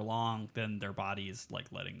further along than their body is like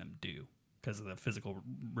letting them do because of the physical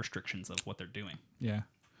restrictions of what they're doing. Yeah,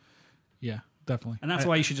 definitely. And that's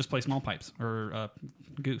why you should just play small pipes or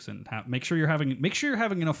goose and make sure you're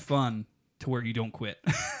having enough fun to where you don't quit.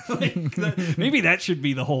 Maybe that should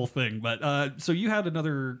be the whole thing. But so you had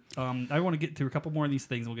another. I want to get through a couple more of these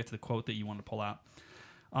things. We'll get to the quote that you wanted to pull out.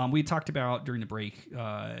 We talked about during the break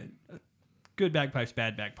good bagpipes,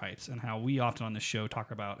 bad bagpipes, and how we often on this show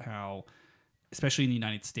talk about how, especially in the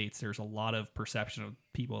United States, there's a lot of perception of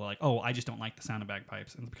people like, oh, I just don't like the sound of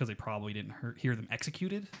bagpipes, and it's because they probably didn't hear them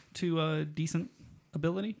executed to a decent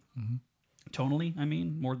ability. Mm-hmm. Tonally, I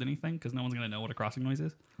mean, more than anything, because no one's going to know what a crossing noise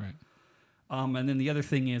is. Right. And then the other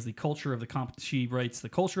thing is the culture of she writes, the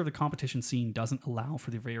culture of the competition scene doesn't allow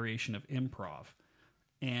for the variation of improv.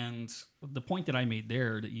 And the point that I made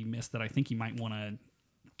there that you missed that I think you might want to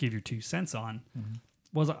give your 2 cents on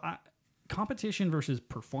was competition versus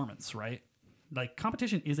performance, right? Like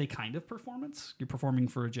competition is a kind of performance. You're performing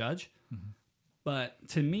for a judge. Mm-hmm. But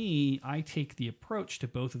to me, I take the approach to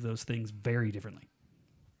both of those things very differently.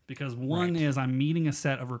 Because one is I'm meeting a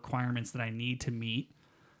set of requirements that I need to meet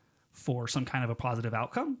for some kind of a positive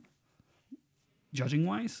outcome, judging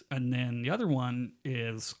wise. And then the other one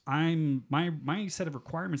is my set of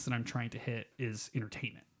requirements that I'm trying to hit is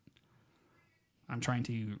entertainment. I'm trying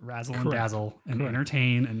to razzle and dazzle and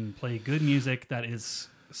entertain and play good music that is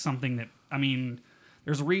something that, I mean,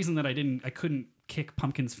 there's a reason that I couldn't kick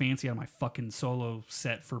Pumpkin's Fancy out of my fucking solo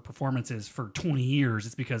set for performances for 20 years.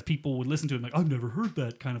 It's because people would listen to it and like, I've never heard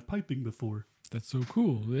that kind of piping before. That's so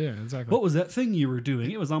cool. Yeah, exactly. What was that thing you were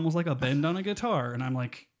doing? It was almost like a bend on a guitar. And I'm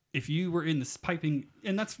like, if you were in this piping,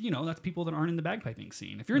 and that's people that aren't in the bagpiping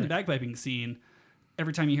scene. If you're in the bagpiping scene,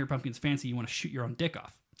 every time you hear Pumpkin's Fancy, you want to shoot your own dick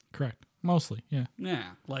off. Correct. Mostly, yeah. Yeah,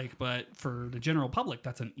 but for the general public,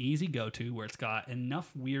 that's an easy go-to where it's got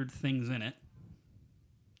enough weird things in it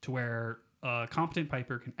to where a competent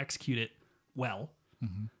piper can execute it well,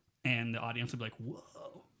 and the audience would be like,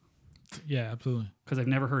 whoa. Yeah, absolutely. Because I've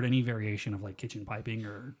never heard any variation of like kitchen piping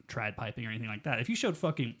or trad piping or anything like that.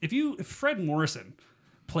 If Fred Morrison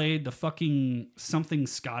played the fucking something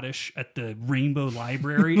Scottish at the Rainbow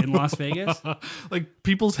Library in Las Vegas, like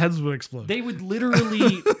people's heads would explode. They would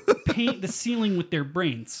literally paint the ceiling with their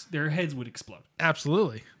brains. Their heads would explode.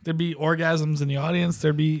 Absolutely. There'd be orgasms in the audience.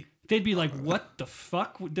 They'd be like, "What the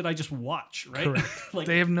fuck did I just watch?" Right? Correct. Like,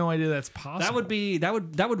 they have no idea that's possible.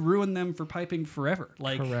 That would ruin them for piping forever.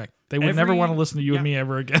 Like, correct. They would never want to listen to you and me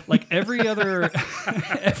ever again. Like every other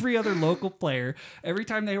local player, every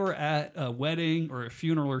time they were at a wedding or a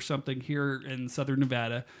funeral or something here in Southern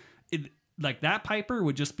Nevada, like that piper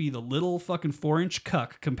would just be the little fucking 4-inch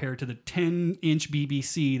cuck compared to the 10-inch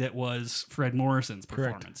BBC that was Fred Morrison's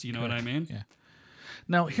performance. Correct. You know what I mean? Yeah.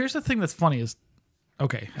 Now, here's the thing that's funny is,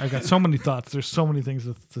 okay, I've got so many thoughts. There's so many things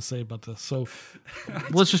to say about this. So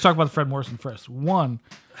let's just talk about Fred Morrison first. One,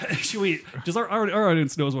 just our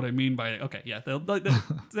audience knows what I mean by, okay, yeah, they're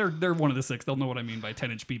one of the 6. They'll know what I mean by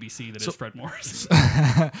 10-inch BBC that is Fred Morrison.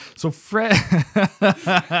 So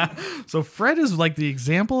Fred is like the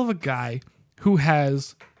example of a guy who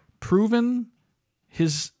has proven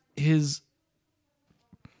his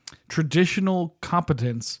traditional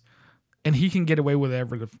competence, and he can get away with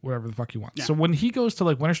whatever the fuck he wants. Yeah. So when he goes to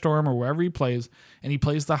like Winter Storm or wherever he plays, and he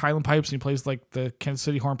plays the Highland Pipes and he plays like the Kansas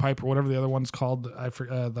City Hornpipe or whatever the other one's called,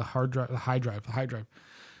 the high drive,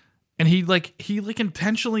 and he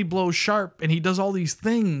intentionally blows sharp and he does all these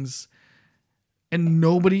things. And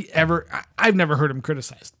nobody ever, I've never heard him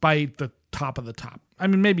criticized by the top of the top. I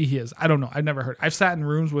mean, maybe he is. I don't know. I've never heard. I've sat in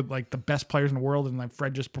rooms with like the best players in the world, and like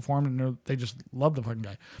Fred just performed, and they just love the fucking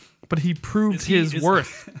guy. But he proved his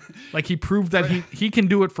worth. Like he proved that he can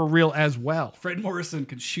do it for real as well. Fred Morrison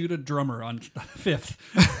could shoot a drummer on fifth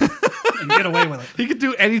and get away with it. He could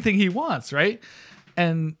do anything he wants, right?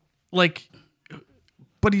 And like,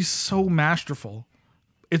 but he's so masterful.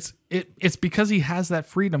 It's because he has that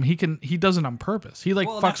freedom. He does it on purpose. He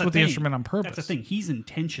fucks with the instrument on purpose. That's the thing. He's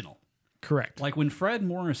intentional. Correct. Like when Fred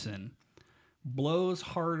Morrison blows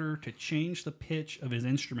harder to change the pitch of his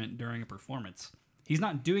instrument during a performance, he's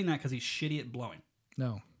not doing that because he's shitty at blowing.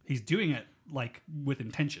 No. He's doing it like with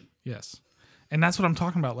intention. Yes. And that's what I'm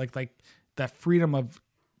talking about. Like that freedom of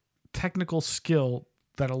technical skill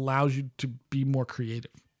that allows you to be more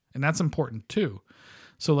creative. And that's important too.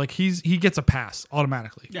 So like he gets a pass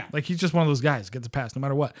automatically. Yeah. Like he's just one of those guys, gets a pass no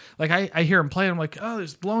matter what. Like I hear him play, I'm like, oh,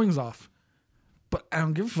 his blowing's off. But I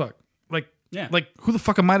don't give a fuck. Like who the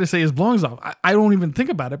fuck am I to say his blowing's off? I don't even think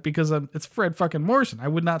about it because it's Fred fucking Morrison. I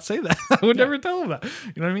would not say that. I would never tell him that.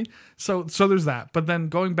 You know what I mean? So there's that. But then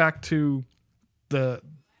going back to the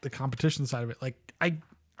competition side of it, like I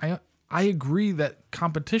agree that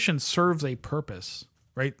competition serves a purpose,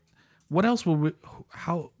 right? What else would we,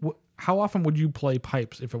 how often would you play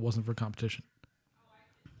pipes if it wasn't for competition?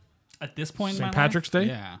 At this point in my St. Patrick's Day?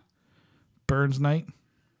 Yeah. Burns Night?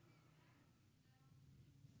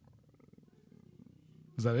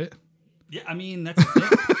 Is that it? Yeah, I mean, that's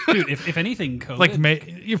dude, if anything, COVID. Like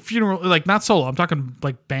your funeral, like not solo. I'm talking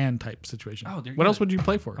like band type situation. Oh, what else would you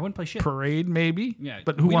play for? I wouldn't play shit. Parade, maybe. Yeah,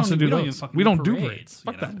 but who wants to do those? We don't do parades.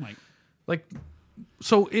 Fuck that. Like,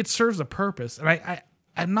 so it serves a purpose, and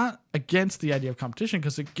I'm not against the idea of competition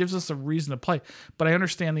because it gives us a reason to play. But I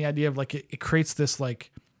understand the idea of like it creates this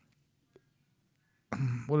like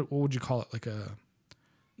what would you call it? Like a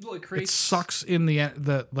well, it sucks in the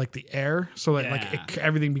air, so that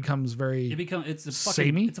everything becomes very it's a fucking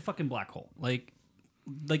samey. It's a fucking black hole. Like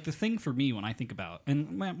the thing for me when I think about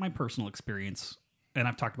and my personal experience, and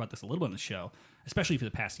I've talked about this a little bit on the show, especially for the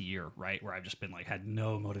past year, right, where I've just been like had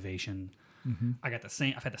no motivation. Mm-hmm. I've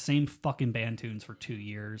had the same fucking band tunes for 2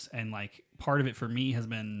 years, and like part of it for me has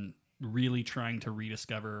been really trying to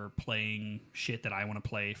rediscover playing shit that I want to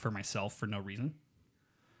play for myself for no reason.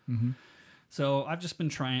 Mm-hmm. So I've just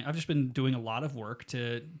been doing a lot of work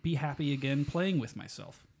to be happy again playing with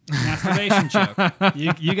myself. Masturbation joke.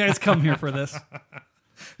 You guys come here for this.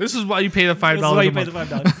 This is why you pay the $5. This is why you pay the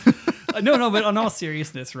 $5. No, but on all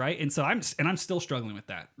seriousness, right? And so I'm still struggling with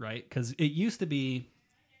that, right? Because it used to be,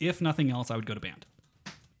 if nothing else, I would go to band.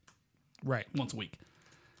 Right. Once a week.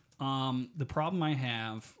 The problem I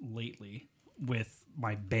have lately with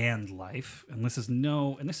my band life, and this is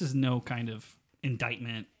no kind of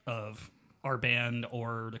indictment of our band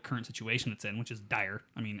or the current situation it's in, which is dire.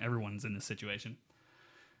 I mean, everyone's in this situation.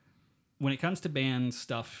 When it comes to band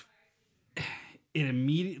stuff, it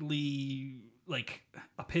immediately, like,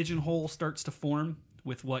 a pigeonhole starts to form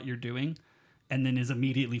with what you're doing and then is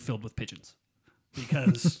immediately filled with pigeons.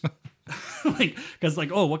 Because,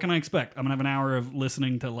 oh, what can I expect? I'm going to have an hour of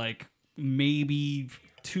listening to, like, maybe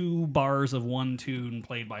 2 bars of one tune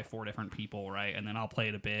played by 4 different people, right? And then I'll play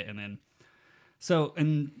it a bit, and then... So,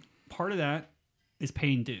 and part of that is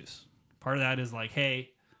paying dues. Part of that is like, hey,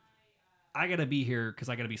 I got to be here because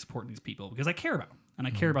I got to be supporting these people because I care about them and I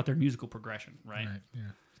care about their musical progression, right? Yeah.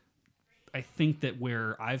 I think that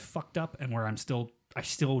where I've fucked up and where I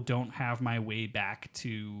still don't have my way back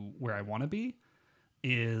to where I want to be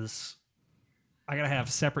is I got to have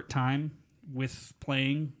separate time with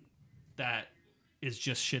playing that is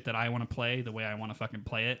just shit that I want to play the way I want to fucking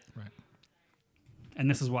play it. Right. And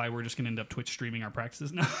this is why we're just going to end up Twitch streaming our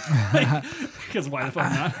practices now. Because why the fuck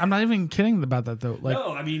not? I'm not even kidding about that, though. Like,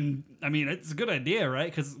 no, I mean, it's a good idea, right?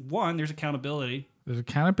 Because, one, there's accountability. There's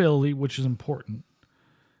accountability, which is important.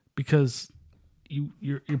 Because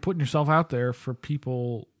you're putting yourself out there for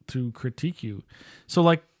people to critique you. So,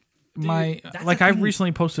 like, I've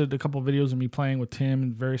recently posted a couple of videos of me playing with Tim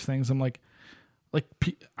and various things. I'm like,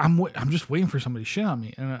 I'm just waiting for somebody to shit on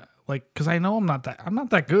me. And because I know I'm not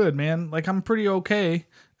that good, man. Like, I'm pretty okay.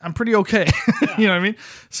 Yeah. You know what I mean?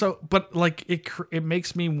 So, but like it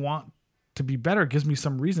makes me want to be better. It gives me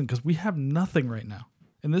some reason because we have nothing right now.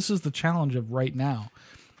 And this is the challenge of right now.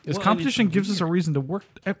 Competition gives us a reason to work.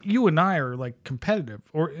 You and I are like competitive,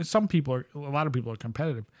 or a lot of people are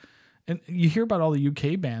competitive. And you hear about all the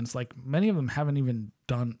UK bands, like many of them haven't even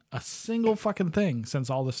done a single fucking thing since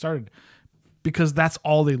all this started because that's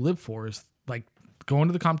all they live for is like going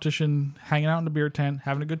to the competition, hanging out in the beer tent,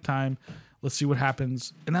 having a good time. Let's see what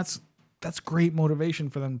happens. And that's that's great motivation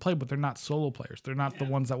for them to play, but they're not solo players. They're not the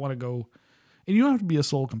ones that want to go. And you don't have to be a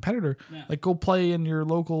solo competitor. Yeah. Like, go play in your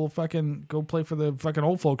local go play for the fucking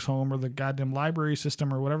old folks home or the goddamn library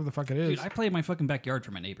system or whatever the fuck it is. Dude, I play in my fucking backyard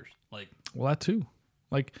for my neighbors. Like, well, that too.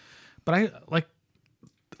 Like, but I like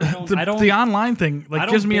I don't the online thing. Like,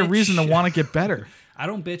 gives me a reason to want to get better. I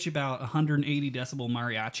don't bitch about 180 decibel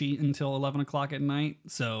mariachi until 11 o'clock at night,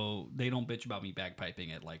 so they don't bitch about me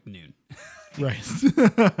bagpiping at like noon. Right.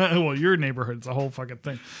 Well, your neighborhood's a whole fucking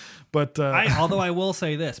thing. But although I will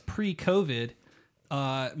say this, pre-COVID,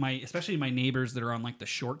 especially my neighbors that are on like the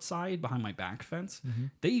short side behind my back fence,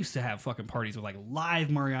 they used to have fucking parties with like live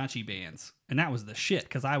mariachi bands, and that was the shit.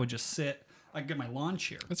 Because I would just sit, I'd get my lawn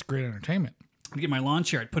chair. That's great entertainment. I'd get my lawn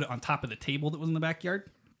chair, I'd put it on top of the table that was in the backyard,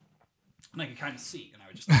 and I could kind of see, and I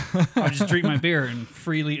would just drink my beer and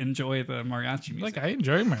freely enjoy the mariachi music. Like, I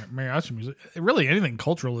enjoy mariachi music. Really, anything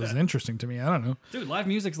cultural is interesting to me. I don't know, dude. Live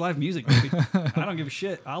music's live music, baby. I don't give a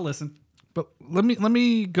shit. I'll listen. But let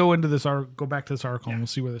me go into this go back to this article, and we'll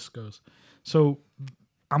see where this goes. So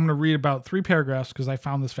I'm going to read about 3 paragraphs because I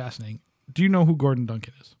found this fascinating. Do you know who Gordon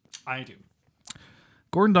Duncan is? I do.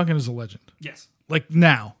 Gordon Duncan is a legend. Yes. Like,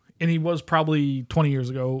 now. And he was probably 20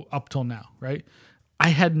 years ago up till now, right? I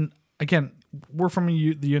hadn't, again, we're from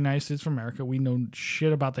the United States of America. We know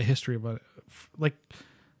shit about the history of it, like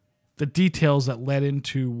the details that led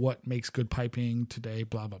into what makes good piping today,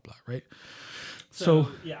 blah, blah, blah, right? So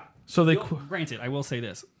yeah. So they granted, I will say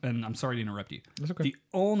this, and I'm sorry to interrupt you. That's okay. The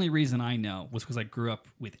only reason I know was because I grew up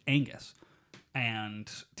with Angus, and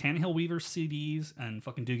Tannehill Weaver CDs and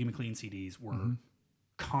fucking Doogie McLean CDs were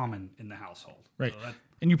common in the household. Right. So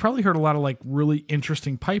and you probably heard a lot of like really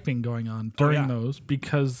interesting piping going on during those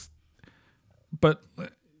because, but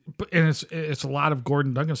and it's a lot of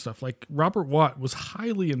Gordon Duncan stuff. Like, Robert Watt was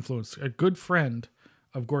highly influenced, a good friend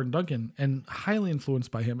of Gordon Duncan, and highly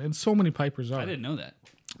influenced by him. And so many pipers are. I didn't know that.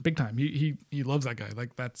 Big time. He loves that guy.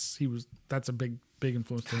 Like, that's a big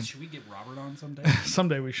influence to him. Should we get Robert on someday?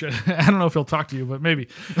 Someday we should. I don't know if he'll talk to you, but maybe.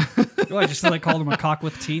 I just like called him a cock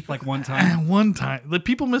with teeth like one time. One time. The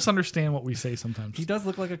people misunderstand what we say sometimes. He does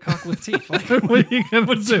look like a cock with teeth. Like, what are you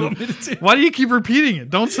gonna do? Why do you keep repeating it?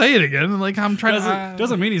 Don't say it again. Like, I'm trying to.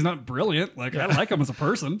 Doesn't mean he's not brilliant. Like, I like him as a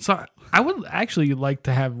person. So I would actually like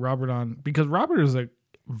to have Robert on because Robert is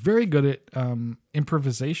very good at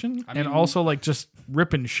improvisation and also like just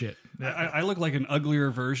ripping shit. I look like an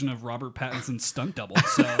uglier version of Robert Pattinson's stunt double.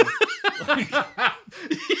 So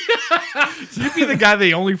you'd be the guy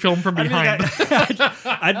they only film from behind.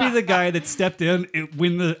 I'd be the guy that stepped in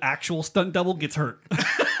when the actual stunt double gets hurt.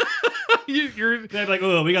 You're They'd be like,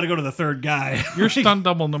 oh, we got to go to the third guy. You're stunt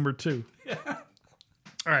double number 2. Yeah. All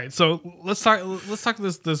right, so let's talk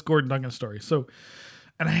this Gordon Duncan story. So.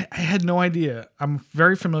 And I had no idea. I'm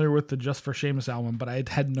very familiar with the Just for Seamus album, but I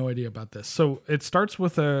had no idea about this. So it starts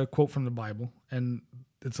with a quote from the Bible, and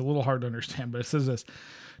it's a little hard to understand, but it says this: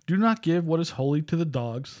 "Do not give what is holy to the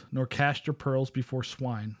dogs, nor cast your pearls before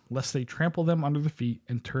swine, lest they trample them under the feet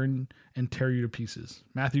and turn and tear you to pieces."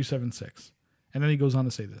 Matthew 7:6. And then he goes on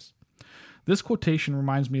to say this. This quotation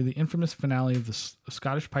reminds me of the infamous finale of the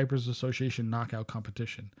Scottish Pipers Association knockout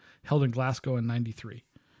competition held in Glasgow in '93.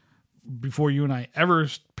 Before you and I ever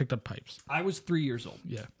picked up pipes. I was 3 years old.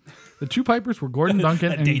 Yeah. The 2 pipers were Gordon Duncan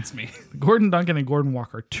that dates me. Gordon Duncan and Gordon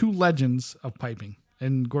Walker, 2 legends of piping.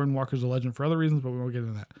 And Gordon Walker's a legend for other reasons, but we won't get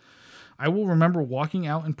into that. I will remember walking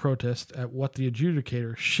out in protest at what the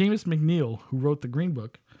adjudicator, Seamus McNeill, who wrote the Green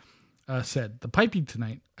Book, said. The piping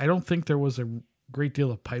tonight, I don't think there was a great deal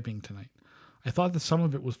of piping tonight. I thought that some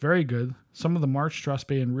of it was very good. Some of the March,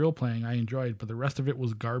 Strathspey, and reel playing I enjoyed, but the rest of it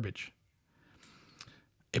was garbage.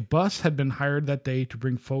 A bus had been hired that day to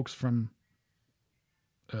bring folks from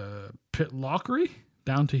Pitlochry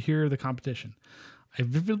down to hear the competition. I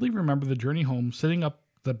vividly remember the journey home, sitting up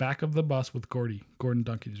the back of the bus with Gordon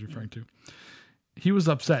Duncan he's referring to. He was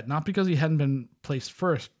upset, not because he hadn't been placed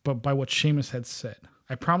first, but by what Seamus had said.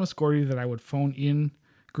 I promised Gordy that I would phone Ian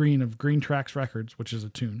Green of Green Tracks Records, which is a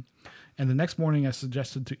tune, and the next morning I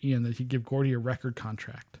suggested to Ian that he give Gordy a record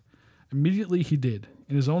contract. Immediately he did.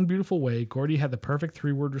 In his own beautiful way, Gordy had the perfect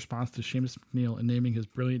 3-word response to Seamus McNeill in naming his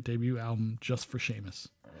brilliant debut album Just for Seamus.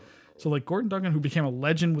 So like Gordon Duncan, who became a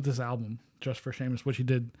legend with this album, Just for Seamus, which he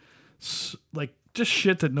did like just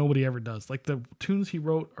shit that nobody ever does. Like the tunes he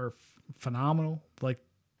wrote are phenomenal. Like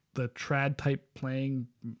the trad type playing,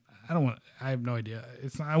 I have no idea.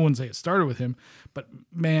 I wouldn't say it started with him, but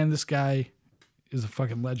man, this guy is a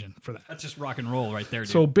fucking legend for that. That's just rock and roll right there, dude.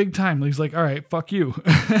 So big time. He's like, all right, fuck you.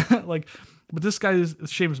 Like, but this guy is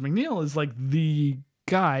Seamus McNeill is like the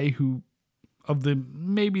guy who, of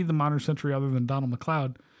maybe the modern century other than Donald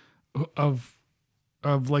McLeod, of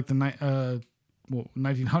of like the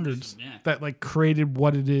 1900s Yeah. that like created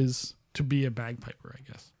what it is to be a bagpiper, I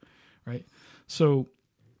guess. Right. So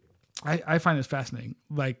I find this fascinating.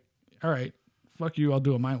 Like, all right, fuck you, I'll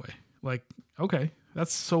do it my way. Like, okay,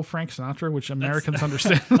 that's so Frank Sinatra, which Americans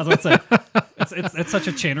understand. I was about to say, it's such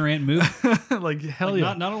a Chanarant move. Like, hell Like,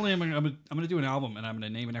 yeah. Not only am I'm gonna do an album and I'm gonna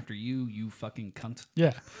name it after you, you fucking cunt.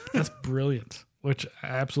 Yeah, that's brilliant, which I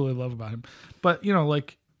absolutely love about him. But, you know,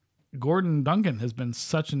 like, Gordon Duncan has been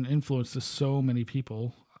such an influence to so many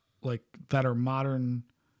people, like, that are modern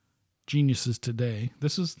geniuses today.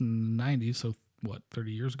 This is the 90s, so what,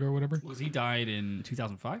 30 years ago or whatever? Was he died in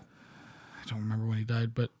 2005? I don't remember when he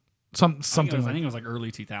died, but something I like think it was like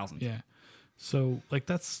early 2000s. yeah. So, like,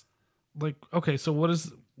 that's, like, okay, so what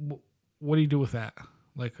do you do with that?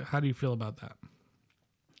 Like, how do you feel about that?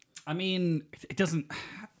 I mean, it doesn't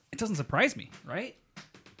surprise me, right?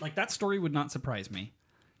 Like, that story would not surprise me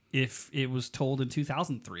if it was told in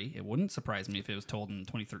 2003. It wouldn't surprise me if it was told in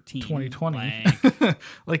 2013. 2020. Like,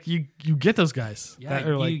 Like, you get those guys that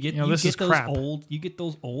are like, this is those crap. you get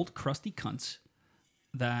those old crusty cunts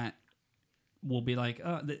that will be like,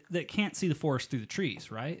 that can't see the forest through the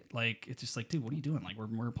trees, right? Like, it's just like, dude, what are you doing? Like,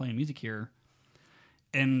 we're playing music here.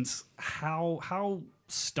 And how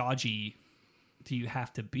stodgy do you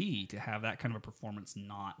have to be to have that kind of a performance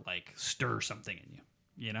not like stir something in you,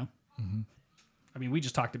 you know? Mm-hmm. I mean, we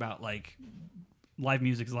just talked about like live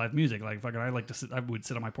music is live music. Like, fucking, I would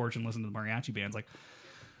sit on my porch and listen to the mariachi bands. Like,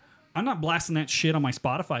 I'm not blasting that shit on my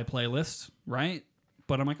Spotify playlist, right?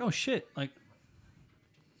 But I'm like, oh shit, like,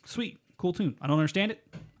 sweet, cool tune. I don't understand it.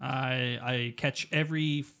 I catch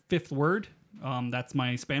every fifth word. That's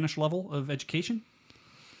my Spanish level of education.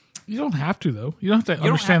 You don't have to, though. You don't have to don't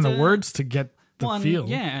understand have the to- words to get the Well, and feel.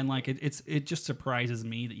 yeah, and like it just surprises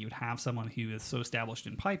me that you would have someone who is so established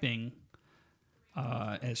in piping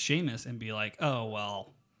as Seamus and be like, oh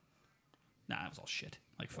well, nah, it was all shit.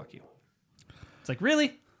 Like, fuck you. It's like,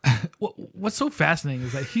 really? What's so fascinating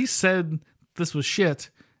is that he said this was shit,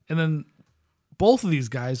 and then both of these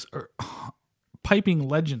guys are piping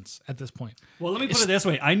legends at this point. Well, let me put it this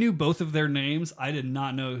way: I knew both of their names. I did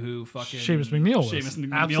not know who fucking Seamus McNeil was. Seamus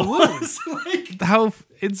McNeil Absolutely. was. Like, How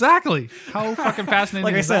fucking fascinating!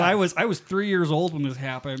 like I is said, that? I was 3 years old when this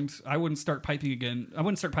happened. I wouldn't start piping again. I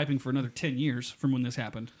wouldn't start piping for another 10 years from when this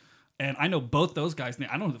happened. And I know both those guys. I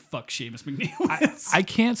don't know who the fuck Seamus McNeil is. I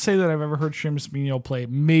can't say that I've ever heard Seamus McNeil play.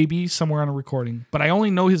 Maybe somewhere on a recording, but I only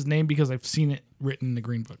know his name because I've seen it written in the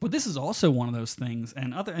Green Book. But this is also one of those things,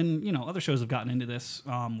 and other shows have gotten into this.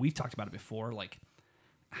 We've talked about it before. Like,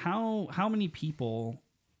 how many people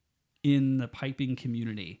in the piping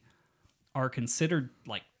community are considered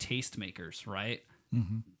like tastemakers, right?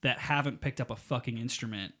 Mm-hmm. That haven't picked up a fucking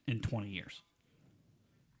instrument in 20 years.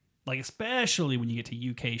 Like, especially when you get to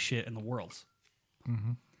UK shit and the worlds.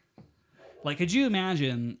 Mm-hmm. Like, could you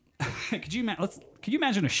imagine? Could you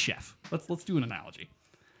imagine a chef? Let's do an analogy.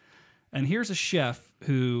 And here's a chef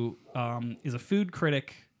who is a food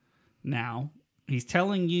critic now. He's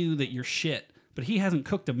telling you that you're shit, but he hasn't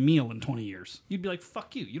cooked a meal in 20 years. You'd be like,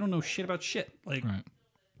 fuck you. You don't know shit about shit. Like, Right.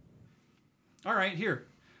 all right, here.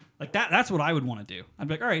 Like, that's what I would want to do. I'd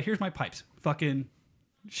be like, all right, here's my pipes. Fucking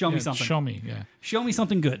show me something. Show me, yeah. Show me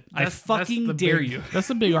something good. I fucking the dare big- you. That's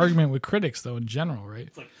the big argument with critics, though, in general, right?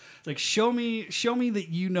 It's like show me that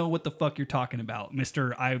you know what the fuck you're talking about,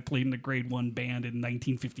 Mr. I played in a grade 1 band in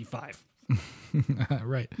 1955.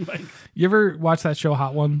 Right. Like, You ever watch that show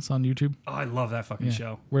Hot Ones on YouTube? oh, I love that fucking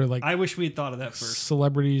show. Where like I wish we had thought of that first.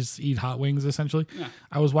 celebrities eat hot wings, essentially. Yeah.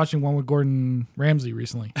 I was watching one with Gordon Ramsay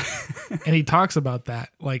recently, and he talks about that,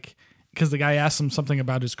 like, because the guy asked him something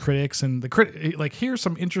about his critics, and like, here's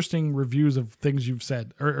some interesting reviews of things you've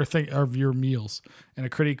said or of your meals, and a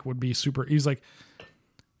critic would be super. He's like,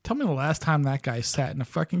 tell me the last time that guy sat in a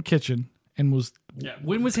fucking kitchen and was. Yeah.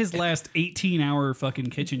 When was his last 18-hour fucking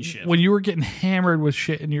kitchen shift? When you were getting hammered with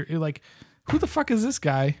shit, and you're like, who the fuck is this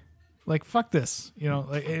guy? Like, fuck this, you know.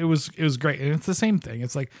 Like, it was great, and it's the same thing.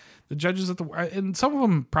 It's like the judges at and some of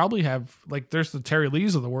them probably have, like, there's the Terry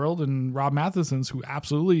Lees of the world and Rob Mathesons who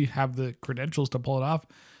absolutely have the credentials to pull it off,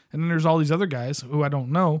 and then there's all these other guys who I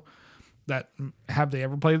don't know that have they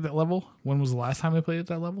ever played at that level. When was the last time they played at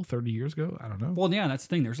that level? 30 years ago? I don't know. Well, yeah, that's the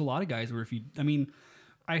thing. There's a lot of guys where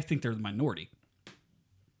I think they're the minority.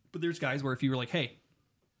 But there's guys where if you were like, hey,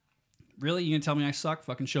 really? You gonna tell me I suck?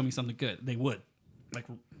 Fucking show me something good. They would. Like,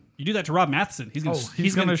 you do that to Rob Matheson.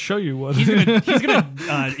 He's gonna show you what. he's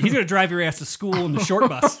gonna drive your ass to school in the short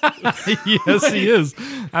bus. Yes, he is.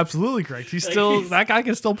 Absolutely correct. That guy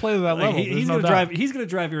can still play to that level. He's There's no gonna doubt. He's gonna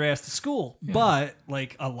drive your ass to school. Yeah. But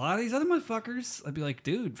like a lot of these other motherfuckers, I'd be like,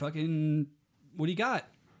 dude, fucking, what do you got?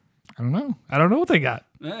 I don't know. I don't know what they got.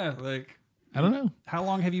 Yeah, like I don't know. how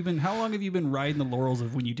long have you been riding the laurels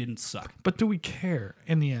of when you didn't suck? But do we care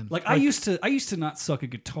in the end? Like I used to not suck a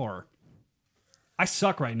guitar. I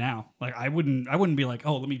suck right now. Like I wouldn't be like,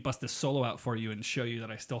 oh, let me bust this solo out for you and show you that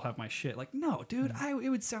I still have my shit. Like, no, dude, it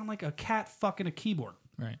would sound like a cat fucking a keyboard.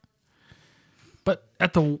 Right. But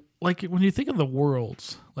when you think of the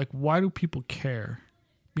worlds, like why do people care?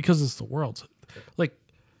 Because it's the worlds. Like,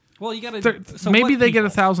 well, you gotta. So maybe they people?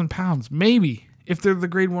 get 1,000 pounds. Maybe if they're the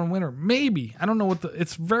grade 1 winner. Maybe I don't know what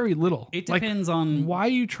it's very little. It depends on why are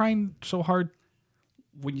you trying so hard.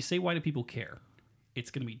 When you say why do people care, it's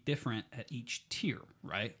going to be different at each tier,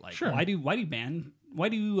 right? Like, sure. why do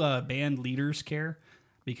band leaders care?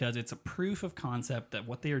 Because it's a proof of concept that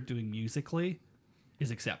what they are doing musically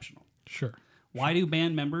is exceptional. Sure. Why do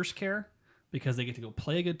band members care? Because they get to go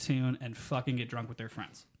play a good tune and fucking get drunk with their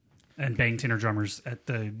friends and bang tenor drummers at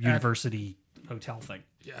the university hotel thing.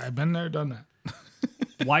 Yeah, I've been there, done that.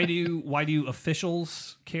 Why do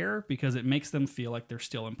officials care? Because it makes them feel like they're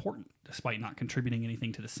still important despite not contributing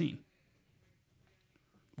anything to the scene.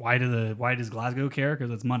 Why does Glasgow care?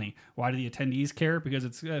 Because it's money. Why do the attendees care? Because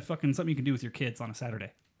it's fucking something you can do with your kids on a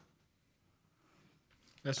Saturday.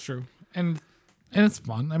 That's true, and it's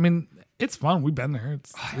fun. I mean, it's fun. We've been there.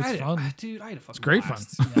 It's fun, dude. I had a fucking. It's great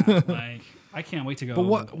blast. fun. Yeah, like I can't wait to go.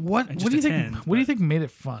 But what do you think? What do you think made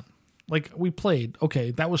it fun? Like we played.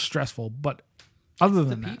 Okay, that was stressful, but other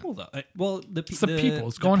than the that, people though. Well, it's the people.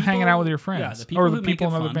 It's going hanging out with your friends, the people or the who make people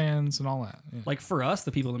in it other fun. bands and all that. Yeah. Like for us,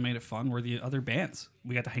 the people that made it fun were the other bands.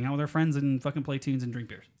 We got to hang out with our friends and fucking play tunes and drink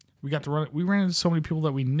beers. We got to run. We ran into so many people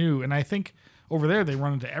that we knew, and I think over there they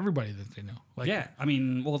run into everybody that they know. Like, yeah, I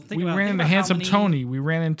mean, well, we ran into Handsome Tony. We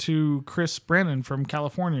ran into Chris Brennan from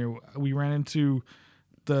California. We ran into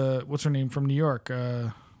what's her name from New York,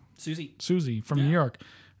 Susie from New York,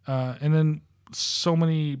 and then so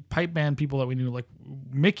many pipe band people that we knew, like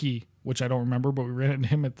Mickey, which I don't remember, but we ran into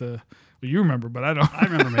him at the. Well, you remember, but I don't. I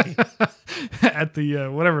remember Mickey at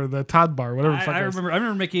the the Todd Bar, whatever. I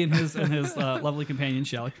remember Mickey and his lovely companion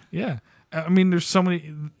Shelly. Yeah. I mean, there's so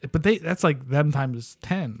many, but that's like them times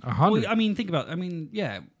 10, 100. Well, I mean,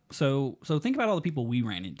 yeah. So think about all the people we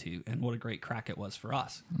ran into and what a great crack it was for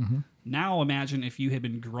us. Mm-hmm. Now imagine if you had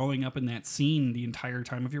been growing up in that scene the entire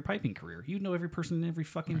time of your piping career. You'd know every person in every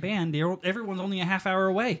fucking band. Everyone's only a half hour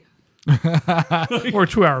away. Or a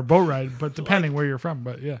 2-hour boat ride, but depending where you're from.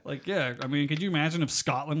 But yeah. Like, yeah. I mean, could you imagine if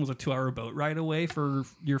Scotland was a 2-hour boat ride away for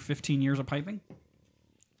your 15 years of piping?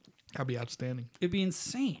 That'd be outstanding. It'd be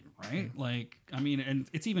insane, right? Like, I mean, and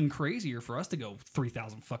it's even crazier for us to go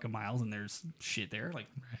 3,000 fucking miles and there's shit there, like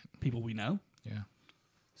people we know. Yeah.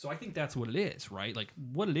 So I think that's what it is, right? Like,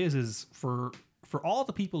 what it is for all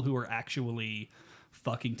the people who are actually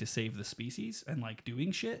fucking to save the species and like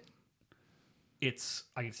doing shit. It's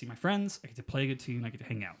I get to see my friends, I get to play a good tune, I get to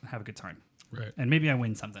hang out and have a good time, right? And maybe I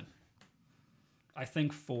win something. I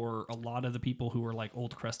think for a lot of the people who are like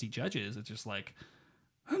old crusty judges, it's just like,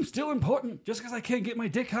 I'm still important. Just because I can't get my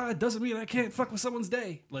dick hard doesn't mean I can't fuck with someone's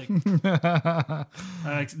day. Like that,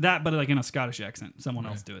 but like in a Scottish accent. Someone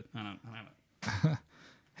else do it. I don't.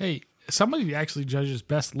 Hey, somebody actually judges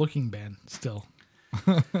best looking band still,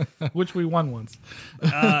 which we won once.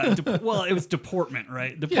 Well, it was deportment,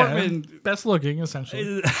 right? Deportment, yeah, best looking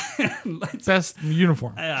essentially. Best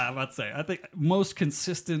uniform. Yeah, I'm about to say. I think most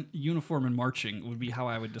consistent uniform and marching would be how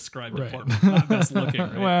I would describe right. deportment. Not best looking.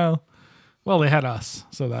 Right? Well, they had us,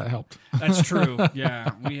 so that helped. That's true. Yeah,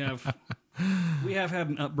 we have had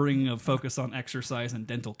an upbringing of focus on exercise and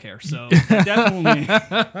dental care. So definitely,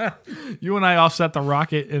 you and I offset the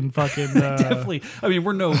Rocket and fucking. Definitely. I mean,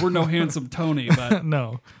 we're no Handsome Tony, but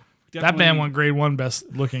no, that band won grade 1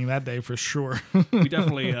 best looking that day for sure. We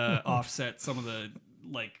definitely offset some of the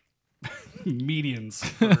like medians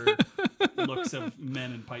for looks of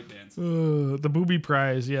men in pipe bands. The Booby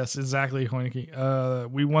Prize, yes, exactly, Hoineke.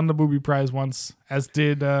 We won the Booby Prize once, as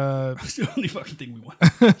did... It's the only fucking thing we won.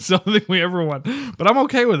 It's the only thing we ever won. But I'm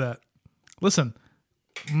okay with that. Listen,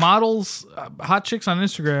 models, hot chicks on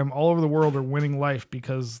Instagram all over the world are winning life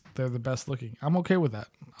because they're the best looking. I'm okay with that.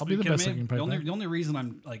 I'll be the best looking pipe band. The only reason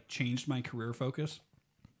I'm like changed my career focus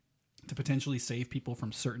to potentially save people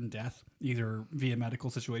from certain death, either via medical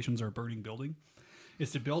situations or a burning building,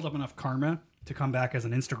 is to build up enough karma to come back as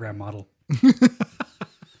an Instagram model.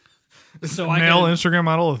 So male Instagram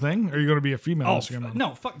model a thing? Or are you going to be a female Instagram model?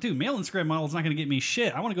 No, fuck, dude. Male Instagram model is not going to get me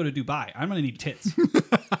shit. I want to go to Dubai. I'm going to need tits.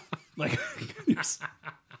 Like,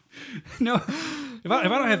 no. If I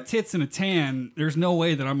don't have tits and a tan, there's no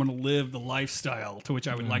way that I'm going to live the lifestyle to which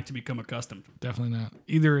I would like to become accustomed. Definitely not.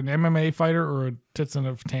 Either an MMA fighter or a tits and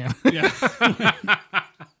a tan. Yeah.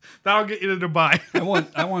 That'll get you to Dubai. I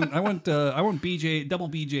want BJ double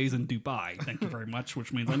BJs in Dubai. Thank you very much.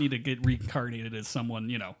 Which means I need to get reincarnated as someone,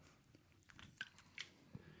 you know.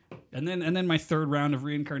 And then my third round of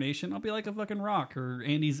reincarnation, I'll be like a fucking rock or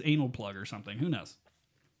Andy's anal plug or something. Who knows?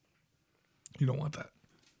 You don't want that.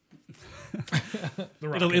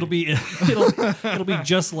 It'll be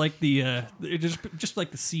just like the just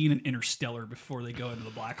like the scene in Interstellar before they go into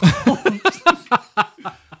the black hole.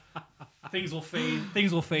 Things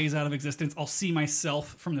will phase out of existence. I'll see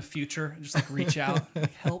myself from the future and just like reach out,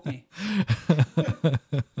 like, help me.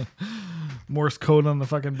 Morse code on the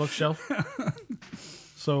fucking bookshelf.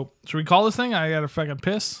 So, should we call this thing? I got to fucking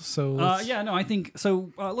piss. So, I think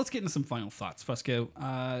so. Let's get into some final thoughts, Fusco.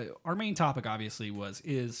 Our main topic, obviously,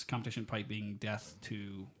 is competition pipe being death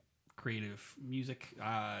to creative music.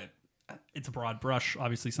 It's a broad brush.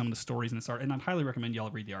 Obviously, some of the stories in this art, and I'd highly recommend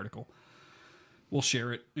y'all read the article. We'll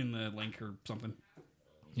share it in the link or something.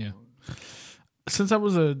 Yeah. Since I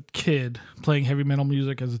was a kid playing heavy metal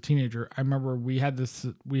music as a teenager, I remember we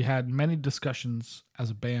had many discussions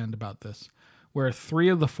as a band about this, where 3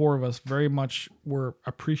 of the 4 of us very much were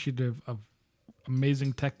appreciative of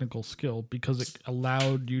amazing technical skill because it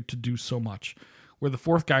allowed you to do so much. Where the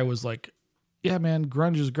 4th guy was like, yeah, man,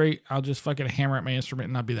 grunge is great. I'll just fucking hammer at my instrument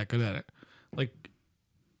and not be that good at it. Like,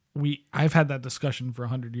 I've had that discussion for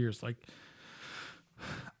 100 years. Like,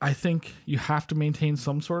 I think you have to maintain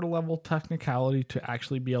some sort of level of technicality to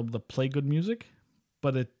actually be able to play good music,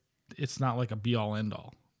 but it's not like a be-all,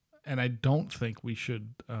 end-all. And I don't think we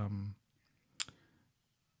should...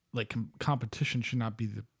 competition should not be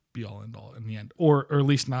the be all end all in the end, or at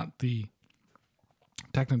least not the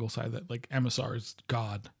technical side that like MSR is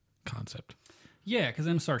God concept. Yeah, because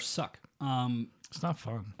MSRs suck. It's not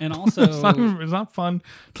fun, and also it's not fun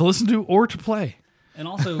to listen to or to play. And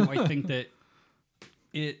also, I think that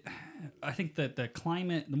the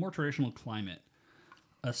climate, the more traditional climate,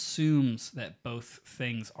 assumes that both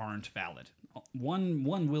things aren't valid. One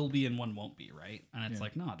will be and one won't be, right? And it's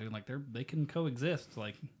like, no, dude, like they can coexist.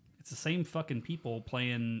 Like, it's the same fucking people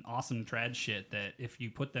playing awesome trad shit that if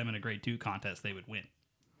you put them in a grade 2 contest, they would win.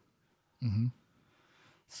 Mm-hmm.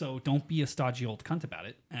 So don't be a stodgy old cunt about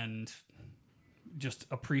it, and just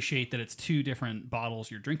appreciate that it's 2 different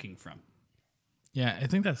bottles you're drinking from. Yeah, I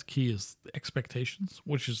think that's key is expectations,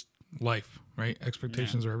 which is life, right?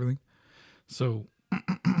 Expectations are everything. So,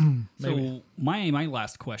 so my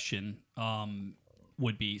last question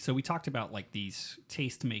would be, so we talked about like these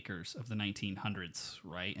taste makers of the 1900s,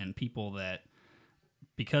 right? And people that,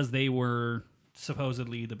 because they were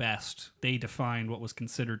supposedly the best, they defined what was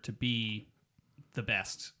considered to be the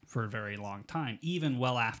best for a very long time, even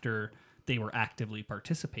well after they were actively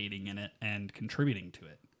participating in it and contributing to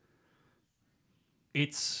it.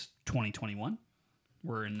 It's 2021.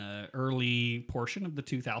 We're in the early portion of the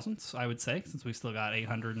 2000s, I would say, since we still got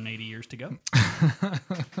 880 years to go.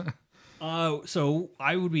 So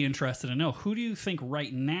I would be interested to know, who do you think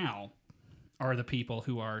right now are the people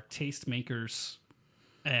who are taste makers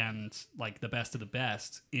and like the best of the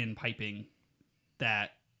best in piping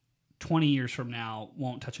that 20 years from now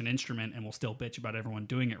won't touch an instrument and will still bitch about everyone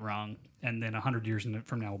doing it wrong, and then 100 years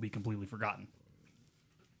from now will be completely forgotten?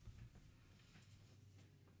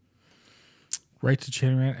 Write to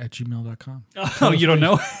chanrant@gmail.com. Oh, you don't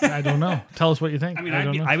know? I don't know. Tell us what you think. I mean,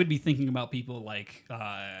 I would be thinking about people like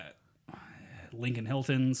Lincoln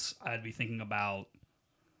Hiltons. I'd be thinking about,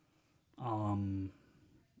 I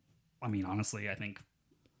mean, honestly, I think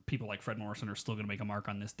people like Fred Morrison are still going to make a mark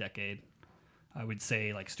on this decade. I would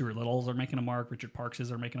say like Stuart Littles are making a mark. Richard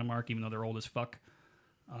Parkses are making a mark, even though they're old as fuck.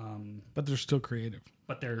 But they're still creative.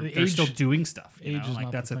 But they're still doing stuff. You know? Is like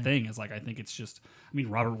not that's the the thing. Is like I think it's just. I mean,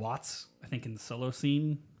 Robert Watts. I think in the solo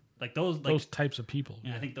scene, like those types of people.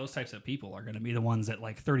 Yeah, I think those types of people are going to be the ones that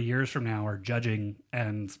like 30 years from now are judging,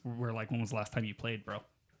 and we're like, when was the last time you played, bro?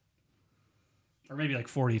 Or maybe like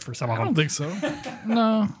 40 for some of them. I don't think so.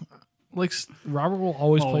 No. Like Robert will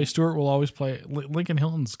always play. Stuart will always play. Lincoln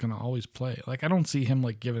Hilton's gonna always play. Like I don't see him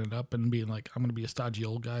like giving it up and being like, I'm gonna be a stodgy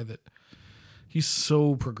old guy. That he's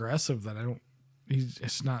so progressive that I don't.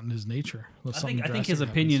 It's not in his nature. I think his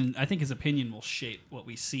opinion. I think his opinion will shape what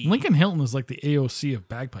we see. Lincoln Hilton is like the AOC of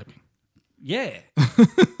bagpiping. Yeah,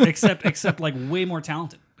 except like way more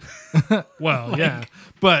talented. Well, yeah,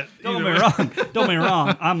 but don't get me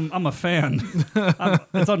wrong. I'm a fan.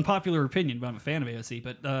 It's unpopular opinion, but I'm a fan of AOC.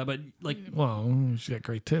 But like, well, she's got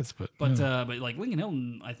great tits, but like Lincoln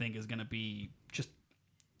Hilton, I think is going to be just.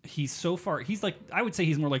 He's so far. He's like, I would say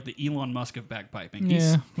he's more like the Elon Musk of bagpiping.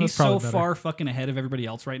 He's so far fucking ahead of everybody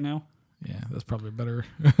else right now. Yeah, that's probably a better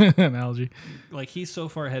analogy. Like he's so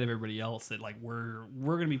far ahead of everybody else that like we're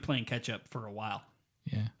gonna be playing catch up for a while.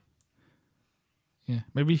 Yeah. Yeah,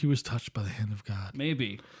 maybe he was touched by the hand of God,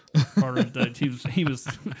 Maybe. Or he was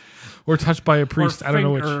or touched by a priest. I don't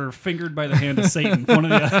know which. Or fingered by the hand of Satan. One or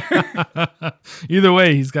the other. Either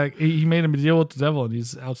way, he made him a deal with the devil, and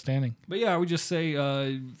he's outstanding. But yeah, I would just say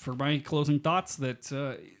for my closing thoughts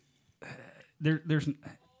that there's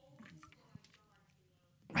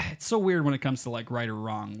it's so weird when it comes to like right or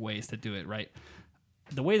wrong ways to do it, right?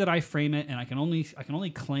 The way that I frame it, and I can only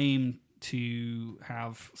claim to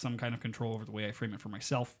have some kind of control over the way I frame it for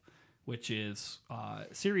myself, which is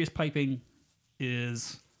serious piping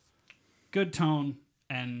is good tone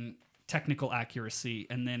and technical accuracy,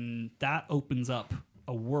 and then that opens up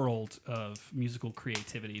a world of musical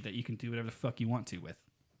creativity that you can do whatever the fuck you want to with.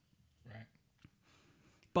 Right.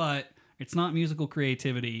 But it's not musical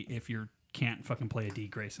creativity if you can't fucking play a D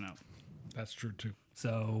grace note. That's true too.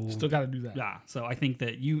 So Still got to do that. yeah. So I think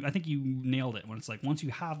you nailed it when it's like once you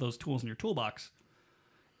have those tools in your toolbox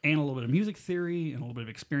and a little bit of music theory and a little bit of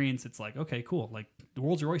experience, it's like, okay, cool. Like the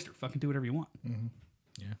world's your oyster. Fucking do whatever you want. Mm-hmm.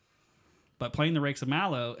 Yeah. But playing the Rakes of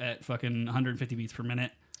Mallow at fucking 150 beats per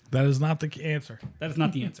minute, that is not the answer. that is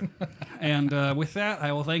not the answer. And with that,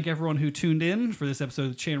 I will thank everyone who tuned in for this episode of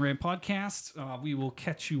the Chain Rant Podcast. We will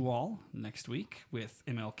catch you all next week with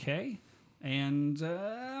MLK. And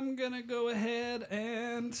I'm going to go ahead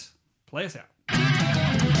and play us out.